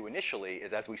want to do initially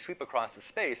is, as we sweep across the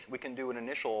space, we can do an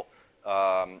initial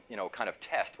kind of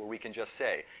test where we can just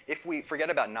say, if we forget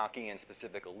about knocking in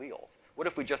specific alleles, what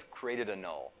if we just created a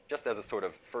null, just as a sort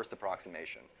of first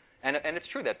approximation? And it's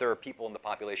true that there are people in the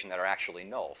population that are actually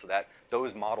null, so that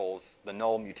those models, the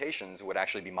null mutations, would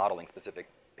actually be modeling specific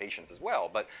patients as well.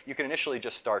 But you can initially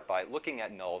just start by looking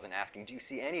at nulls and asking, do you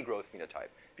see any growth phenotype?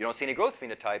 If you don't see any growth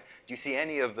phenotype, do you see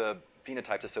any of the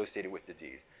phenotypes associated with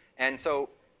disease? And so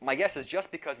my guess is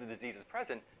just because the disease is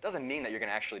present doesn't mean that you're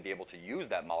going to actually be able to use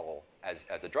that model as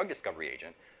a drug discovery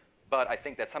agent. But I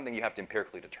think that's something you have to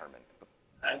empirically determine.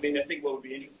 I mean, I think what would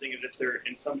be interesting is if there,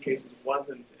 in some cases,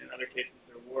 wasn't, in other cases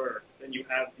there were, then you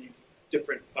have these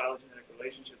different phylogenetic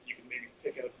relationships. You can maybe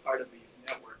pick out part of these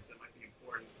networks that might be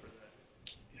important for the,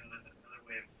 that's another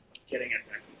way of getting at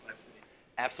that complexity.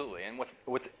 Absolutely.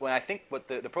 And I think what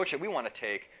the approach that we want to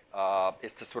take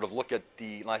is to sort of look at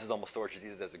the lysosomal storage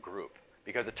diseases as a group.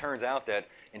 Because it turns out that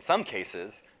in some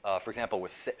cases, for example,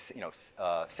 with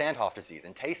Sandhoff disease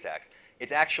and Tay-Sachs,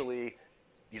 it's actually,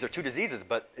 these are two diseases,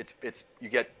 but you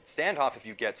get Sandhoff if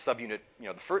you get subunit,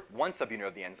 the first one subunit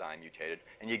of the enzyme mutated,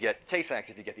 and you get Tay-Sachs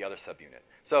if you get the other subunit.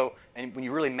 So, and when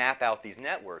you really map out these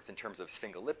networks in terms of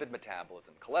sphingolipid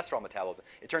metabolism, cholesterol metabolism,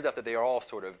 it turns out that they are all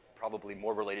sort of probably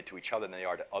more related to each other than they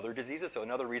are to other diseases. So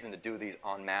another reason to do these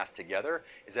en masse together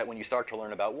is that when you start to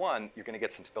learn about one, you're going to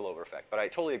get some spillover effect. But I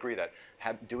totally agree that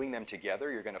doing them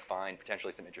together, you're going to find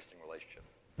potentially some interesting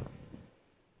relationships.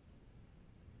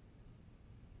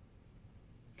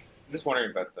 I'm just wondering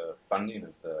about the funding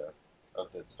of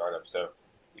the startup. So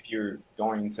if you're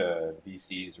going to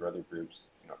VCs or other groups,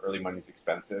 early money is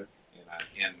expensive,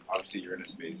 and obviously you're in a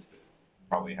space that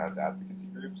probably has advocacy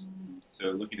groups. So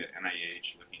looking at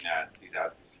NIH, looking at these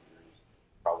advocacy groups,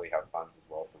 probably have funds as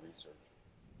well for research.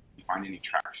 Do you find any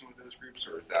traction with those groups,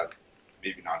 or is that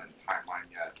maybe not in the timeline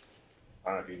yet? I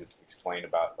don't know if you just explain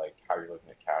about how you're looking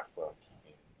at cash flow and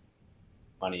keeping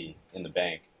money in the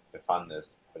bank to fund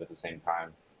this, but at the same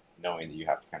time, knowing that you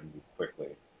have to kind of move quickly,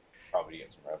 probably to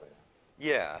get some revenue.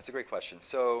 Yeah, that's a great question.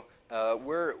 So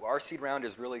our seed round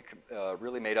is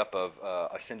really made up of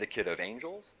a syndicate of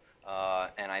angels,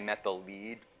 and I met the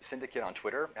lead syndicate on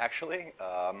Twitter actually,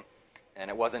 and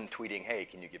it wasn't tweeting, "Hey,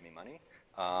 can you give me money?"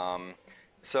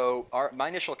 So my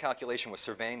initial calculation was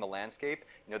surveying the landscape.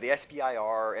 The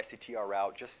SBIR, SCTR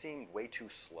route just seemed way too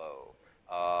slow,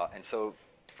 and so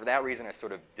for that reason, I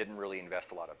sort of didn't really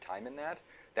invest a lot of time in that.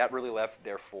 That really left,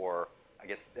 therefore, I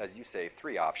guess, as you say,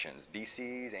 three options: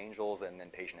 VCs, angels, and then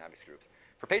patient advocacy groups.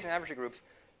 For patient advocacy groups,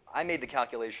 I made the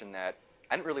calculation that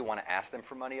I didn't really want to ask them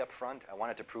for money up front. I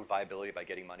wanted to prove viability by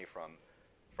getting money from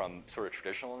sort of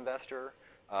traditional investor.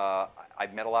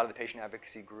 I've met a lot of the patient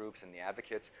advocacy groups and the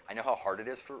advocates. I know how hard it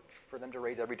is for them to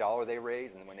raise every dollar they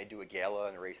raise, and when they do a gala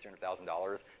and they raise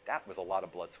 $300,000, that was a lot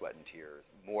of blood, sweat, and tears,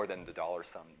 more than the dollar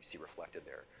sum you see reflected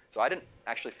there. So I didn't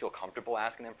actually feel comfortable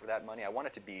asking them for that money. I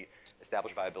wanted to be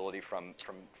established viability from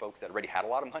folks that already had a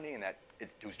lot of money and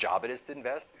whose job it is to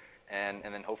invest, and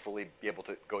then hopefully be able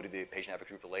to go to the patient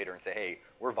advocacy group later and say, hey,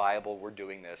 we're viable, we're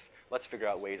doing this. Let's figure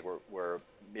out ways where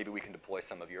maybe we can deploy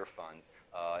some of your funds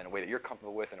in a way that you're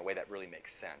comfortable with, in a way that really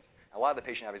makes sense. And a lot of the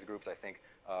patient advocacy groups, I think,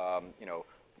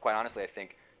 quite honestly, I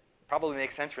think probably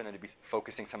makes sense for them to be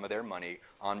focusing some of their money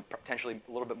on potentially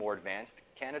a little bit more advanced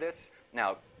candidates.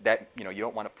 Now, that you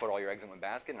don't want to put all your eggs in one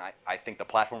basket, and I think the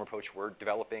platform approach we're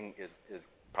developing is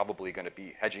probably going to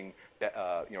be hedging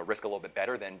risk a little bit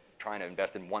better than trying to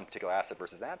invest in one particular asset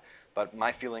versus that. But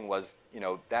my feeling was,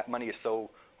 that money is so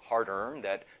hard earned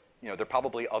that there are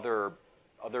probably other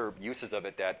uses of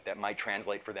it that might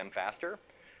translate for them faster.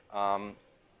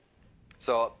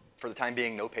 So for the time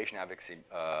being, no patient advocacy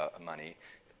money.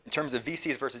 In terms of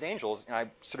VCs versus angels, I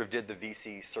sort of did the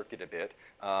VC circuit a bit,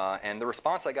 and the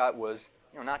response I got was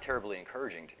not terribly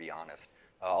encouraging, to be honest.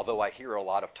 Although I hear a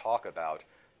lot of talk about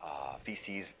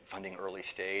VCs funding early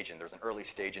stage, and there's an early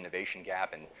stage innovation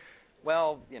gap, and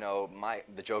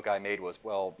the joke I made was,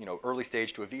 early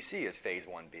stage to a VC is phase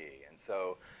 1B, and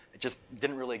so it just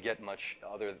didn't really get much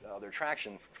other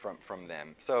traction from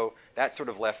them. So that sort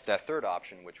of left that third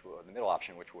option, the middle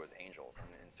option, which was angels.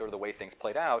 And sort of the way things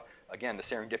played out, again, the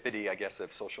serendipity, I guess,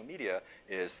 of social media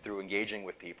is through engaging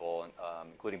with people,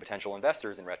 including potential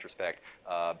investors in retrospect,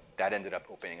 that ended up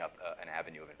opening up an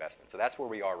avenue of investment. So that's where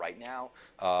we are right now.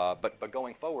 But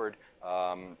going forward,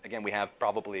 again, we have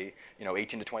probably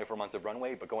 18 to 24 months of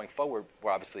runway. But going forward,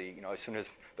 we're obviously, as soon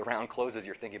as the round closes,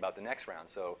 you're thinking about the next round.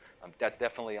 So that's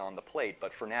definitely on the plate.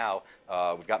 But for now,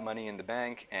 we've got money in the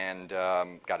bank and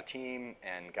got a team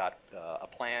and got a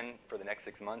plan for the next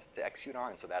 6 months to execute on.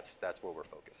 And so that's where we're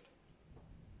focused.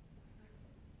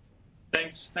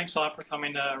 Thanks a lot for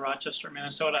coming to Rochester,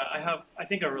 Minnesota. I have, I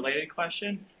think, a related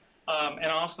question. And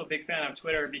I'm also a big fan of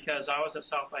Twitter because I was at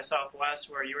South by Southwest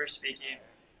where you were speaking,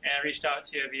 and I reached out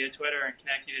to you via Twitter and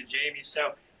connected you to Jamie.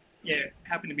 So it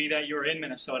happened to be that you were in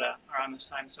Minnesota around this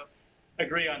time. So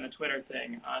agree on the Twitter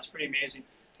thing. It's pretty amazing.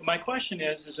 But my question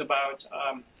is about,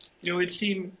 it would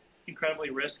seem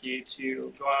incredibly risky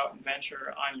to go out and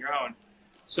venture on your own.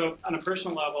 So on a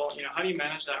personal level, how do you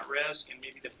manage that risk and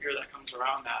maybe the fear that comes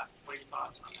around that? What are your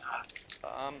thoughts on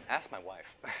that? Ask my wife.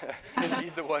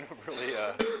 She's the one who really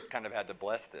kind of had to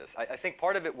bless this. I think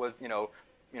part of it was,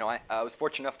 I was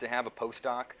fortunate enough to have a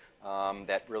postdoc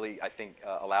that really, I think,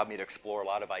 allowed me to explore a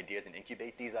lot of ideas and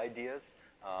incubate these ideas.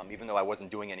 Even though I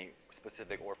wasn't doing any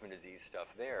specific orphan disease stuff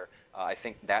there, I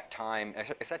think that time,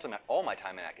 essentially all my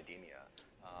time in academia,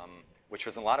 which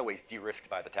was in a lot of ways de-risked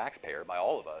by the taxpayer, by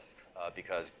all of us,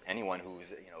 because anyone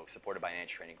who's supported by an NIH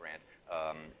training grant,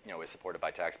 is supported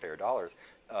by taxpayer dollars.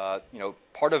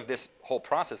 Part of this whole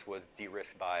process was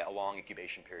de-risked by a long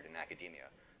incubation period in academia.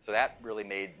 So that really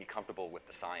made me comfortable with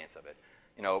the science of it.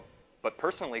 But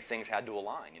personally, things had to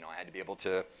align. I had to be able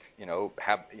to,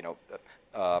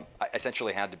 I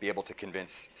essentially had to be able to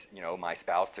convince, my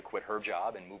spouse to quit her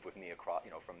job and move with me across,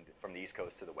 from the East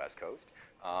Coast to the West Coast.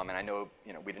 And I know,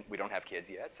 we don't have kids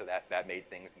yet, so that made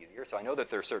things easier. So I know that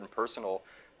there are certain personal,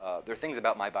 there are things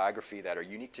about my biography that are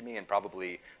unique to me and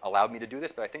probably allowed me to do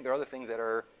this. But I think there are other things that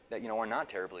are not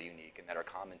terribly unique and that are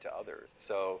common to others.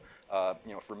 So,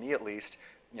 for me at least,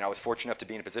 I was fortunate enough to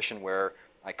be in a position where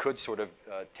I could sort of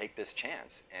take this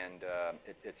chance, and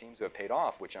it seems to have paid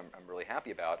off, which I'm really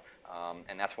happy about.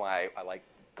 And that's why I like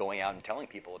going out and telling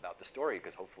people about the story,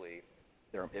 because hopefully,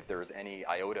 if there's any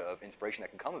iota of inspiration that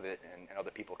can come of it, and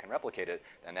other people can replicate it,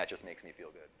 then that just makes me feel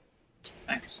good.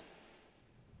 Thanks.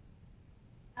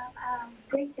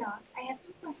 Great talk. I have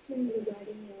two questions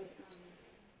regarding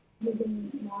your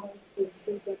using models with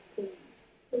group experience.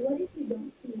 So what if you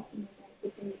don't see a phenotype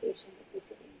within the patient that you're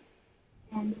putting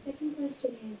in? And the second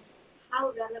question is,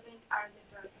 how relevant are the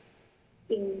drugs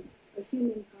in a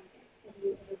human context? Have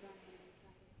you ever gone ahead and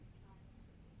tried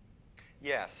it?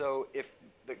 Yeah, so if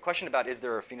the question about is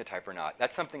there a phenotype or not,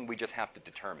 that's something we just have to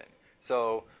determine.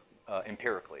 So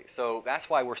empirically. So that's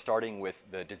why we're starting with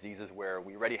the diseases where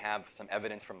we already have some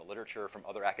evidence from the literature, from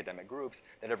other academic groups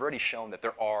that have already shown that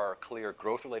there are clear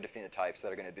growth-related phenotypes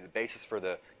that are going to be the basis for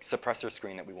the suppressor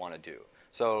screen that we want to do.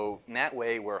 So in that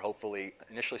way, we're hopefully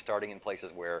initially starting in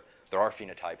places where there are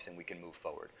phenotypes and we can move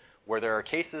forward. Where there are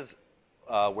cases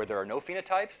where there are no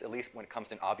phenotypes, at least when it comes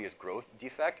to an obvious growth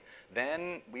defect,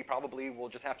 then we probably will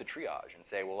just have to triage and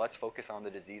say, well, let's focus on the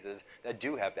diseases that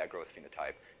do have that growth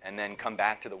phenotype, and then come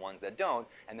back to the ones that don't,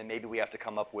 and then maybe we have to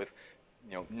come up with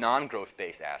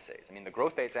non-growth-based assays. I mean, the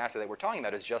growth-based assay that we're talking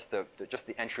about is just the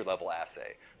entry-level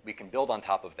assay. We can build on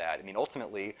top of that. I mean,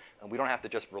 ultimately, we don't have to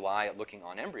just rely on looking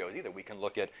on embryos either. We can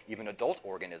look at even adult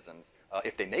organisms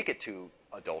if they make it to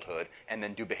adulthood, and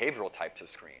then do behavioral types of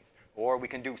screens. Or we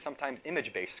can do sometimes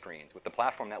image-based screens. With the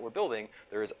platform that we're building,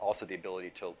 there is also the ability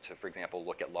to for example,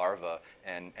 look at larvae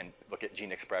and look at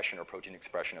gene expression or protein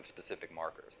expression of specific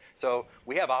markers. So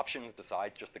we have options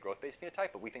besides just the growth-based phenotype,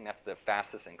 but we think that's the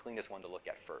fastest and cleanest one to look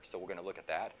at first. So we're going to look at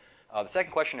that. The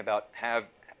second question about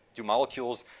do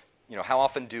molecules, how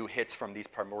often do hits from these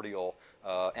primordial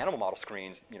animal model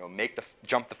screens,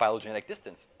 jump the phylogenetic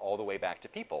distance all the way back to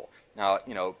people? Now,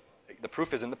 the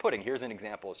proof is in the pudding. Here's an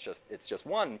example. It's just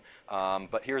one,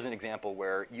 but here's an example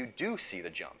where you do see the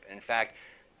jump. And in fact,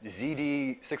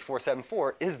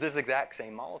 ZD6474 is this exact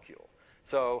same molecule.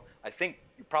 So I think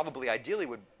you probably ideally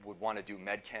would want to do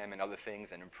medchem and other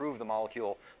things and improve the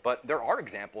molecule. But there are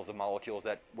examples of molecules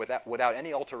that without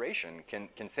any alteration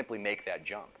can simply make that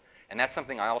jump. And that's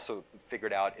something I also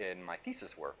figured out in my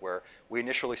thesis work, where we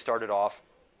initially started off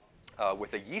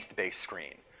with a yeast-based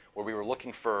screen, where we were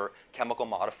looking for chemical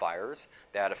modifiers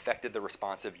that affected the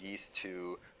response of yeast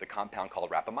to the compound called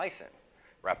rapamycin.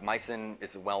 Rapamycin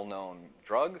is a well-known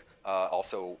drug,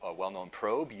 also a well-known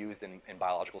probe used in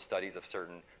biological studies of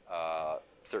certain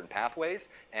pathways.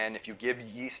 And if you give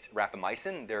yeast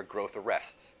rapamycin, their growth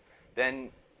arrests. Then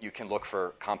you can look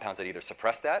for compounds that either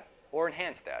suppress that or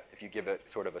enhance that if you give it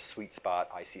sort of a sweet spot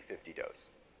IC50 dose.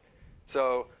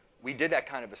 So I did that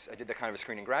kind of a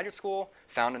screen in graduate school,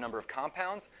 found a number of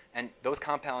compounds, and those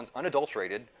compounds,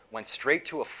 unadulterated, went straight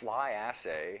to a fly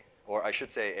assay, or I should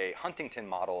say a Huntington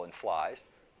model in flies,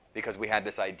 because we had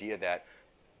this idea that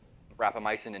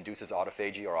rapamycin induces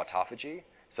autophagy or autophagy.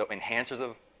 So enhancers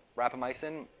of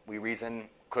rapamycin, we reason,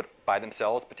 could by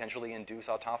themselves potentially induce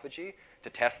autophagy. To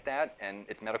test that, and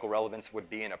its medical relevance would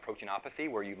be in a proteinopathy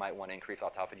where you might want to increase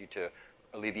autophagy to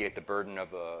alleviate the burden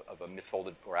of a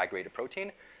misfolded or aggregated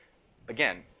protein.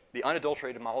 Again, the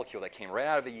unadulterated molecule that came right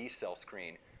out of a yeast cell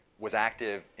screen was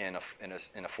active in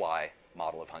a fly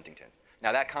model of Huntington's.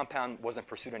 Now, that compound wasn't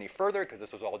pursued any further because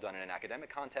this was all done in an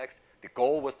academic context. The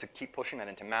goal was to keep pushing that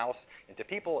into mouse, into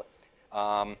people.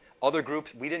 Other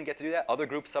groups, we didn't get to do that. Other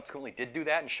groups subsequently did do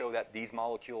that and show that these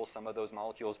molecules, some of those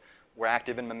molecules, were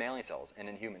active in mammalian cells and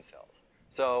in human cells.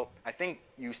 So I think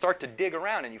you start to dig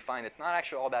around and you find it's not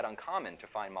actually all that uncommon to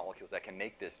find molecules that can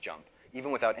make this jump,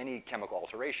 even without any chemical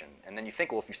alteration. And then you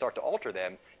think, well, if you start to alter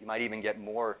them, you might even get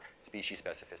more species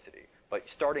specificity. But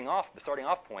the starting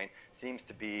off point seems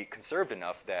to be conserved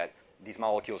enough that these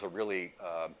molecules are really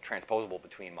transposable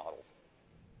between models,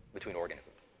 between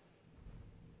organisms.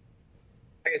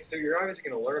 I guess so. You're obviously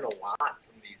going to learn a lot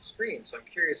from these screens. So I'm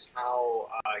curious how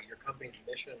your company's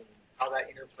mission, how that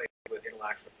interplays with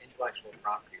intellectual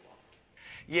property law.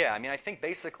 Yeah, I mean, I think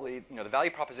basically, the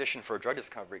value proposition for a drug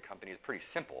discovery company is pretty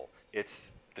simple.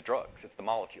 It's the drugs, it's the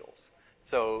molecules.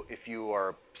 So if you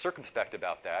are circumspect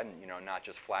about that and, not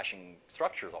just flashing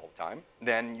structures all the time,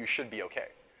 then you should be okay.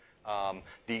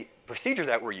 The procedure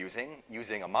that we're using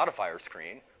a modifier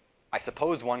screen, I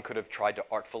suppose one could have tried to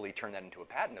artfully turn that into a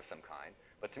patent of some kind,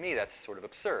 but to me that's sort of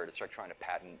absurd. It's like trying to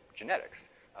patent genetics.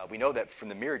 We know that from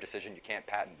the Mirror decision you can't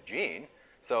patent the gene,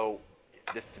 so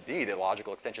this to be the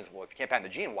logical extension is, well, if you can't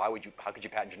patent the gene, how could you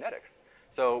patent genetics?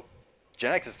 So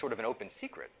genetics is sort of an open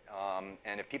secret,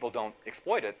 and if people don't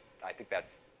exploit it, I think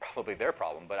that's probably their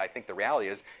problem, but I think the reality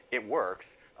is it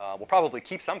works. We'll probably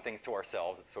keep some things to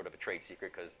ourselves. It's sort of a trade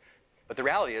secret but the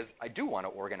reality is I do want to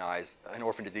organize an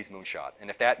orphan disease moonshot, and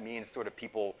if that means sort of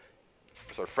people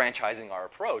sort of franchising our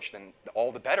approach, then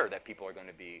all the better that people are going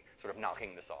to be sort of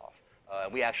knocking this off.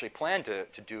 We actually plan to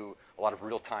do a lot of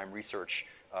real-time research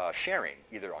sharing,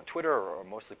 either on Twitter or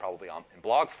mostly probably in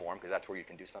blog form, because that's where you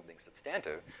can do something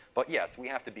substantive. But yes, we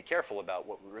have to be careful about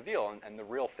what we reveal, and the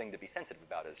real thing to be sensitive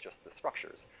about is just the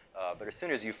structures. But as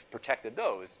soon as you've protected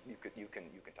those, you can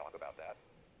talk about that.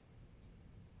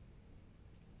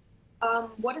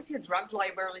 What is your drug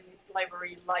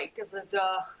library like? Is it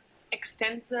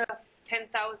extensive,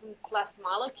 10,000 plus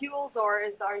molecules, or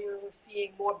are you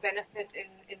seeing more benefit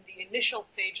in the initial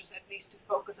stages, at least, to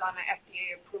focus on an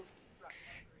FDA-approved drug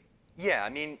library? Yeah, I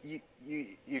mean,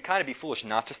 you kind of be foolish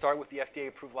not to start with the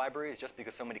FDA-approved libraries, just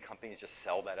because so many companies just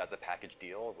sell that as a package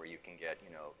deal, where you can get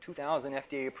 2,000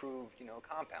 FDA-approved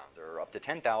compounds, or up to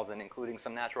 10,000, including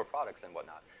some natural products and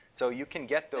whatnot. So you can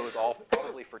get those all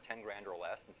probably for 10 grand or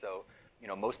less, and so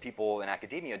most people in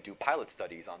academia do pilot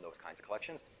studies on those kinds of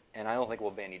collections, and I don't think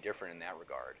we'll be any different in that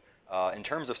regard. In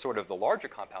terms of sort of the larger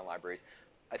compound libraries,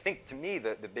 I think to me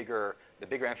the bigger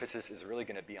emphasis is really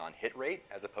going to be on hit rate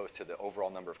as opposed to the overall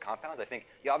number of compounds. I think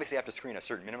you obviously have to screen a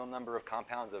certain minimum number of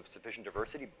compounds of sufficient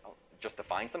diversity just to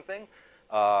find something,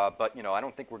 but I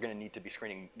don't think we're going to need to be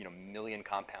screening million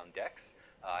compound decks.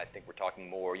 I think we're talking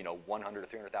more 100 to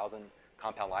 300,000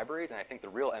 compound libraries, and I think the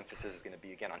real emphasis is going to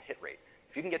be again on hit rate.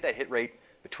 If you can get that hit rate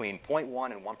between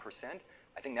 0.1 and 1%,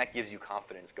 I think that gives you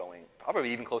confidence going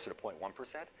probably even closer to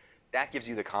 0.1%. That gives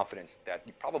you the confidence that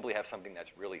you probably have something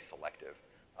that's really selective.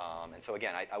 And so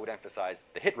again, I would emphasize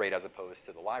the hit rate as opposed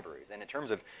to the libraries. And in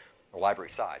terms of, or library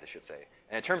size, I should say.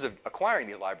 And in terms of acquiring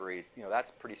these libraries, that's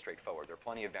pretty straightforward. There are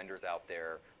plenty of vendors out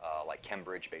there, like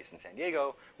Cambridge, based in San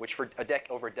Diego, which for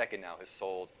over a decade now has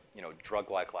sold,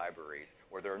 drug-like libraries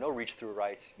where there are no reach-through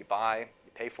rights. You buy,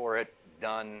 you pay for it, it's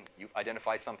done. You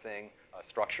identify something, a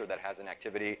structure that has an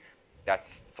activity.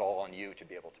 It's all on you to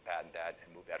be able to patent that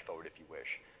and move that forward if you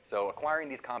wish. So acquiring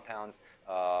these compounds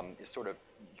is sort of,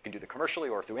 you can do that commercially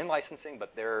or through in-licensing,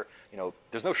 but there's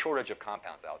no shortage of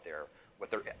compounds out there. What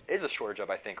there is a shortage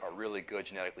of, I think, are really good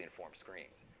genetically informed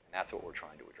screens, and that's what we're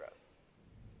trying to address.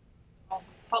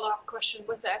 Follow-up question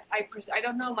with that. I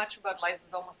don't know much about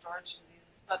lysosomal storage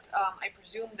diseases, but I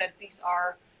presume that these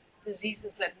are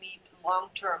diseases that need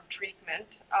long-term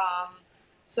treatment.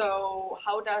 So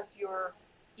how does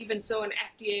even so an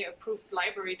FDA-approved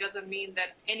library doesn't mean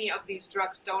that any of these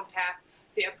drugs don't have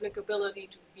the applicability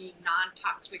to be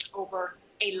non-toxic over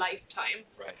a lifetime.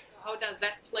 Right. So how does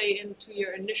that play into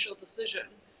your initial decision?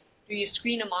 Do you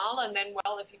screen them all, and then,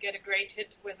 if you get a great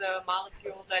hit with a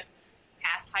molecule that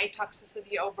has high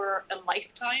toxicity over a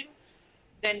lifetime,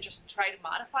 then just try to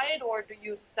modify it, or do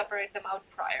you separate them out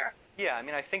prior? Yeah, I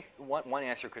mean, I think one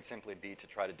answer could simply be to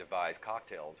try to devise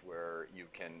cocktails where you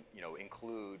can,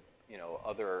 include,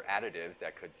 other additives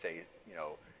that could say,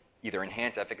 either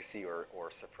enhance efficacy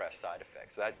or suppress side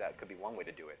effects. So that could be one way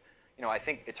to do it. I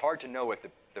think it's hard to know at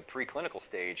the preclinical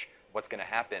stage what's going to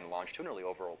happen longitudinally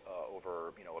over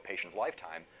a patient's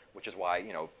lifetime, which is why,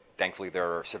 thankfully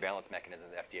there are surveillance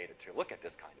mechanisms at FDA to look at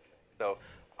this kind of thing. So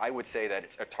I would say that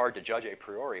it's hard to judge a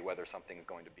priori whether something's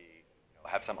going to be,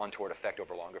 have some untoward effect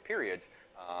over longer periods.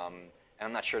 And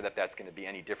I'm not sure that that's going to be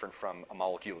any different from a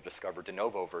molecule discovered de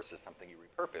novo versus something you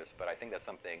repurpose. But I think that's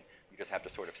something you just have to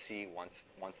sort of see once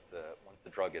the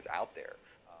drug is out there.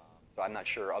 So I'm not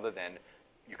sure, other than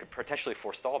you could potentially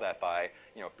forestall that by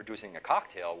producing a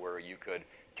cocktail where you could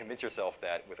convince yourself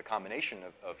that with a combination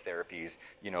of therapies,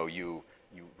 you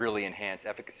really enhance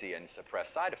efficacy and suppress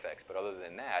side effects. But other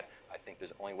than that, I think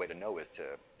there's only way to know is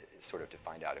sort of to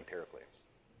find out empirically.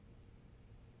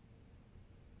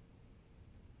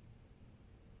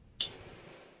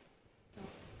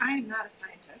 I am not a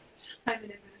scientist. I'm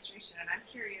in administration, and I'm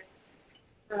curious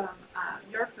from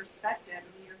your perspective.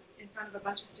 I mean, you're in front of a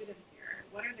bunch of students here.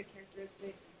 What are the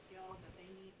characteristics and skills that they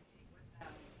need to take with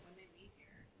them when they leave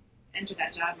here to enter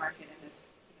that job market and this,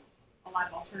 a lot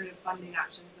of alternative funding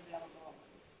options available?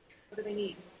 What do they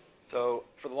need? So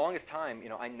for the longest time,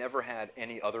 I never had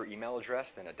any other email address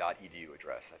than a .edu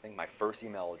address. I think my first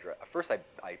email address, first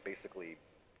I basically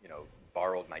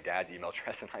borrowed my dad's email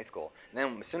address in high school. And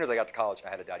then as soon as I got to college, I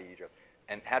had a .edu address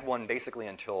and had one basically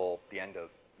until the end of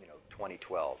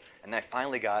 2012. And then I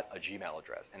finally got a Gmail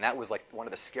address. And that was like one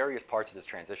of the scariest parts of this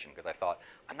transition because I thought,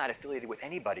 I'm not affiliated with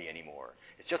anybody anymore.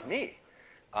 It's just me.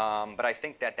 But I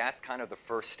think that that's kind of the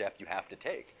first step you have to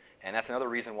take. And that's another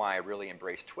reason why I really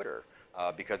embrace Twitter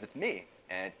because it's me.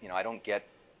 And I don't get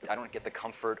the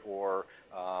comfort or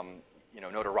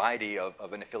notoriety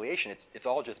of an affiliation. It's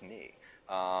all just me.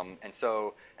 And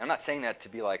so I'm not saying that to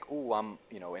be like, oh, I'm,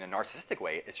 in a narcissistic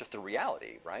way. It's just a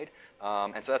reality, right?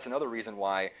 And so that's another reason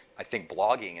why I think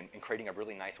blogging and creating a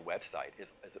really nice website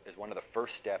is one of the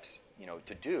first steps,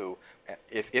 to do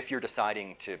if you're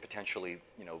deciding to potentially,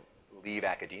 leave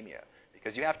academia,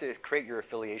 because you have to create your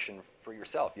affiliation for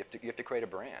yourself. You have to create a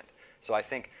brand. So I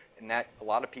think in that a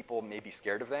lot of people may be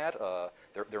scared of that.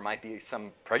 There might be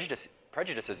some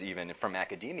prejudices even from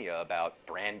academia about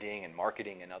branding and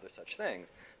marketing and other such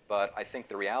things. But I think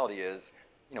the reality is,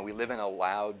 we live in a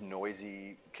loud,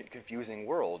 noisy, confusing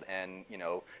world, and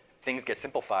things get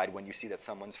simplified when you see that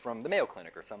someone's from the Mayo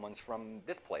Clinic or someone's from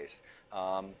this place.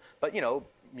 But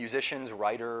musicians,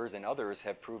 writers, and others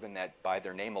have proven that by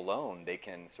their name alone, they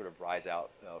can sort of rise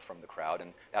out from the crowd,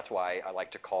 and that's why I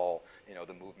like to call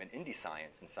the movement indie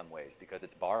science in some ways, because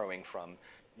it's borrowing from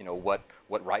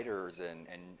what writers and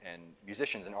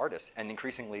musicians and artists and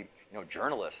increasingly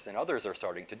journalists and others are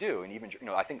starting to do. And even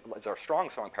I think there's a strong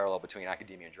parallel between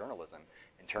academia and journalism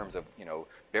in terms of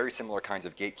very similar kinds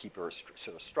of gatekeeper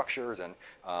sort of structures, and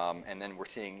then we're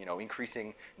seeing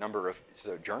increasing number of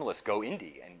journalists go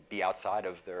indie and be outside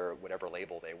of their whatever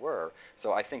label they were.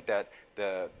 So I think that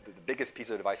the biggest piece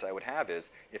of advice I would have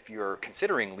is, if you're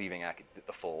considering leaving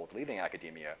the fold, leaving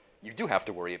academia, you do have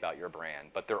to worry about your brand.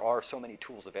 But there are so many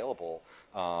tools available,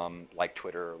 like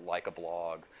Twitter, like a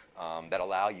blog, that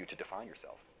allow you to define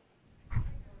yourself.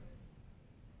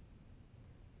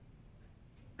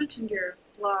 You mentioned your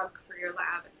blog for your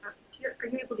lab. Are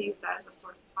you able to use that as a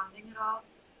source of funding at all?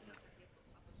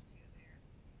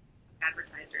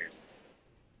 Advertisers.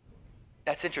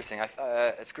 That's interesting.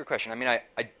 It's a good question. I mean,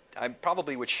 I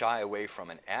probably would shy away from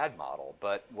an ad model,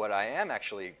 but what I am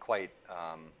actually quite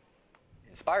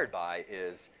inspired by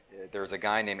is there's a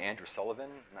guy named Andrew Sullivan.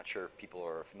 I'm not sure if people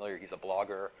are familiar. He's a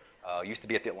blogger. Used to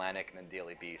be at The Atlantic and then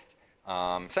Daily Beast.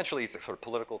 Essentially, he's a sort of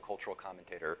political, cultural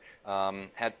commentator.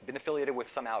 Had been affiliated with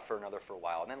some out for another for a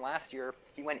while. And then last year,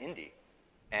 he went indie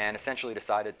and essentially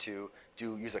decided to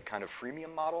use a kind of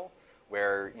freemium model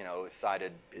where,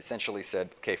 essentially said,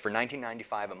 okay, for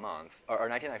 $19.95 a month, or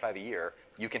 $19.95 a year,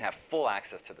 you can have full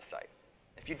access to the site.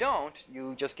 If you don't,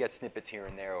 you just get snippets here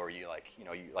and there, or you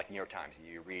like New York Times,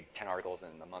 you read 10 articles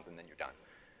in a month and then you're done.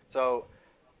 So,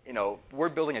 we're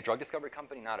building a drug discovery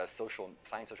company, not a social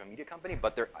media company,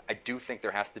 but I do think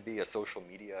there has to be a social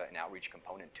media and outreach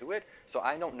component to it. So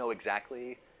I don't know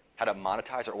exactly how to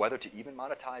monetize or whether to even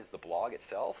monetize the blog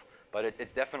itself, but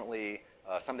it's definitely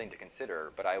something to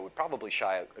consider. But I would probably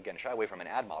shy away from an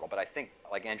ad model. But I think,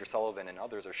 like Andrew Sullivan and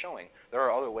others are showing, there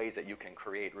are other ways that you can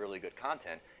create really good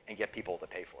content and get people to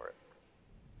pay for it.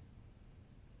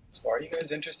 So are you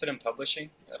guys interested in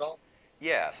publishing at all?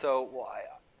 Yeah, so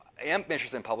I am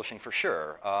interested in publishing for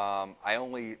sure. I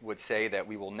only would say that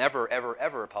we will never, ever,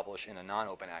 ever publish in a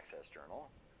non-open access journal.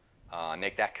 I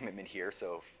make that commitment here,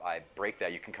 so if I break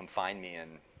that, you can come find me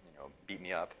and beat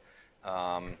me up.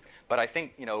 But I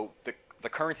think the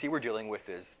currency we're dealing with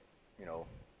is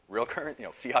real currency,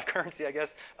 fiat currency, I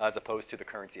guess, as opposed to the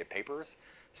currency of papers.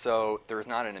 So there's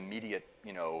not an immediate,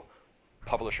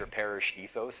 publisher perish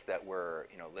ethos that we're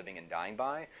living and dying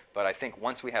by. But I think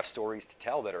once we have stories to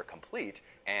tell that are complete,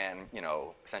 and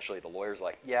essentially the lawyer's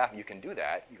like, yeah, you can do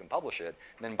that, you can publish it,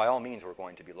 then by all means we're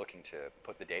going to be looking to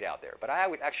put the data out there. But I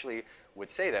would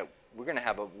say that we're going to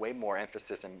have a way more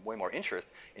emphasis and way more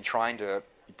interest in trying to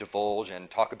divulge and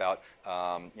talk about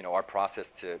our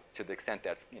process to the extent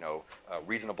that's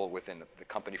reasonable within the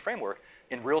company framework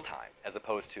in real time, as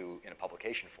opposed to in a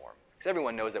publication form. Because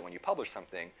everyone knows that when you publish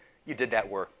something, you did that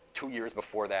work 2 years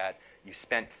before that. You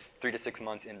spent 3 to 6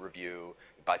 months in review.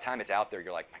 By the time it's out there,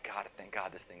 you're like, my God, thank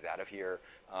God this thing's out of here.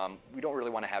 We don't really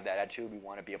want to have that attitude. We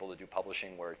want to be able to do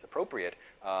publishing where it's appropriate.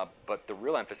 But the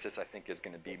real emphasis, I think, is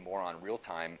going to be more on real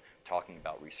time talking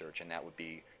about research, and that would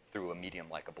be through a medium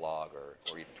like a blog or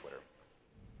even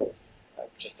Twitter.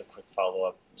 Just a quick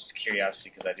follow-up, just curiosity,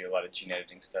 because I do a lot of gene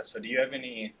editing stuff. So do you have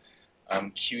any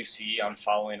QC on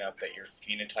following up that your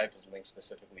phenotype is linked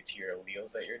specifically to your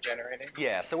alleles that you're generating?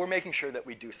 Yeah, so we're making sure that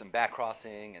we do some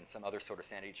backcrossing and some other sort of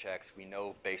sanity checks. We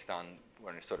know based on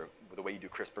sort of the way you do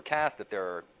CRISPR-Cas that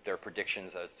there are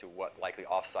predictions as to what likely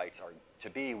offsites are to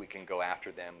be. We can go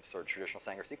after them, sort of traditional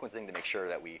Sanger sequencing, to make sure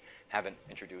that we haven't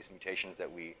introduced mutations that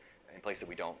we in place that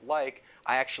we don't like.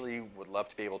 I actually would love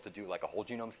to be able to do like a whole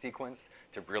genome sequence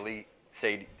to really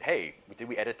say, hey, did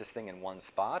we edit this thing in one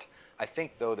spot? I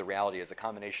think, though, the reality is a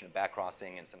combination of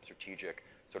backcrossing and some strategic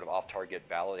sort of off-target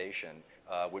validation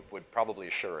would probably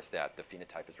assure us that the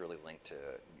phenotype is really linked to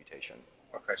mutation.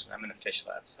 More question. I'm in a fish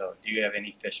lab, so do you have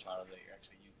any fish model that you're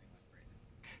actually using right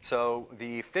now? So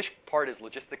the fish part is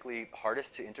logistically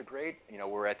hardest to integrate.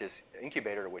 We're at this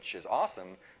incubator, which is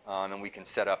awesome, and we can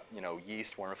set up,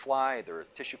 yeast, worm, and fly. There's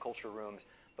tissue culture rooms,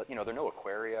 but there are no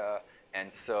aquaria.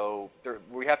 And so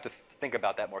we have to think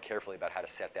about that more carefully about how to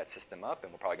set that system up,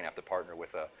 and we're probably going to have to partner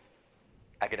with a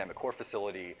academic core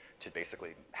facility to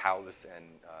basically house and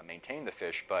maintain the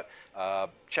fish. But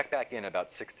check back in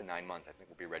about 6 to 9 months. I think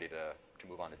we'll be ready to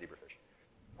move on to zebrafish.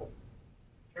 In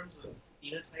terms of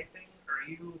phenotyping, are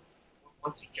you,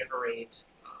 once you generate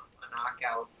a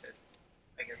knockout that,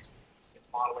 I guess, is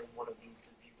modeling one of these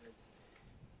diseases,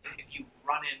 if you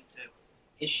run into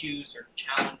issues or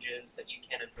challenges that you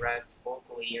can address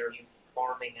locally, are you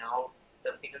farming out the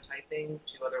phenotyping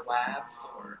to other labs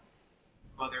or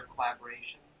other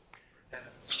collaborations? Is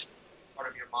that part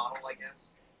of your model, I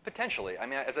guess? Potentially. I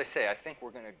mean, as I say, I think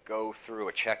we're going to go through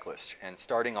a checklist, and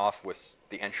starting off with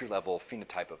the entry-level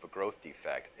phenotype of a growth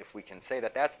defect. If we can say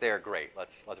that that's there, great.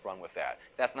 Let's run with that.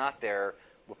 If that's not there,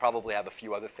 we'll probably have a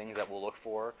few other things that we'll look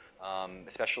for,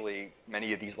 especially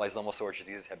many of these lysosomal storage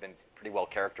diseases have been pretty well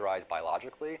characterized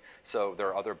biologically, so there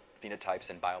are other phenotypes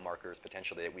and biomarkers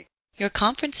potentially that we... Your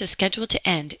conference is scheduled to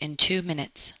end in 2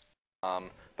 minutes.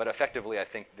 But effectively, I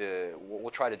think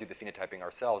we'll try to do the phenotyping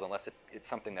ourselves unless it's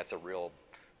something that's a real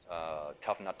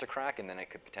tough nut to crack, and then I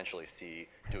could potentially see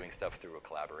doing stuff through a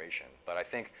collaboration. But I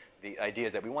think the idea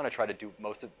is that we want to try to do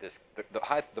most of this,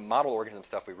 the model organism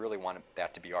stuff, we really want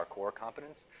that to be our core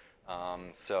competence.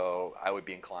 So I would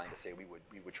be inclined to say we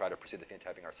would try to pursue the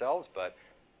phenotyping ourselves, but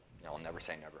I'll never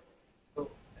say never.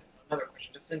 So another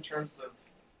question, just in terms of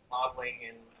modeling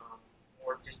and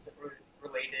more distant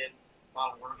related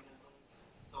model organisms,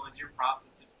 so is your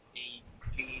process if a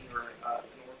gene or an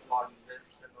ortholog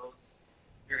exists in those,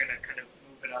 you're going to kind of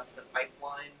move it up the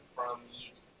pipeline from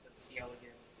yeast to C.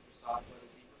 elegans to Drosophila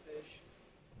to zebrafish?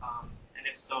 And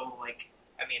if so,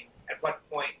 at what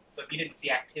point, so if you didn't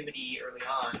see activity early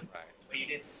on, right, but you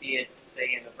didn't see it,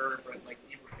 say, in a vertebrate like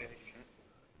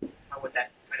zebrafish, how would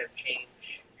that kind of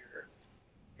change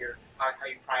your how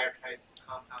you prioritize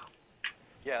compounds?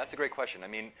 Yeah, that's a great question. I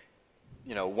mean,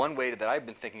 one way that I've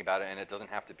been thinking about it, and it doesn't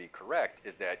have to be correct,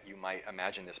 is that you might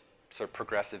imagine this sort of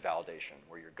progressive validation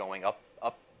where you're going up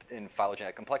in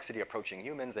phylogenetic complexity, approaching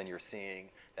humans, and you're seeing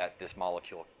that this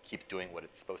molecule keeps doing what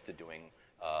it's supposed to doing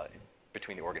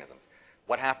between the organisms.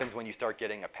 What happens when you start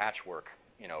getting a patchwork,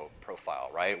 profile,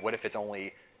 right? What if it's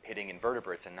only hitting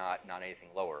invertebrates and not anything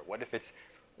lower? What if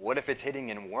it's hitting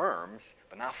in worms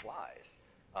but not flies,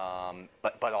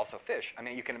 but also fish? I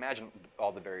mean, you can imagine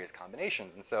all the various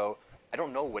combinations, and so I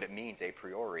don't know what it means a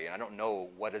priori, and I don't know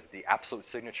what is the absolute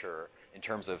signature in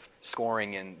terms of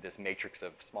scoring in this matrix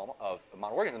of model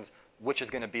organisms, which is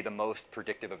going to be the most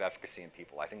predictive of efficacy in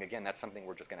people. I think, again, that's something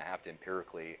we're just going to have to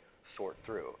empirically sort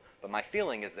through. But my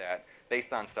feeling is that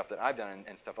based on stuff that I've done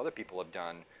and stuff other people have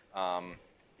done,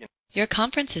 Your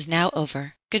conference is now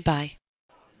over. Goodbye.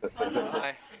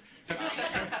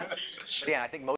 Yeah, I think most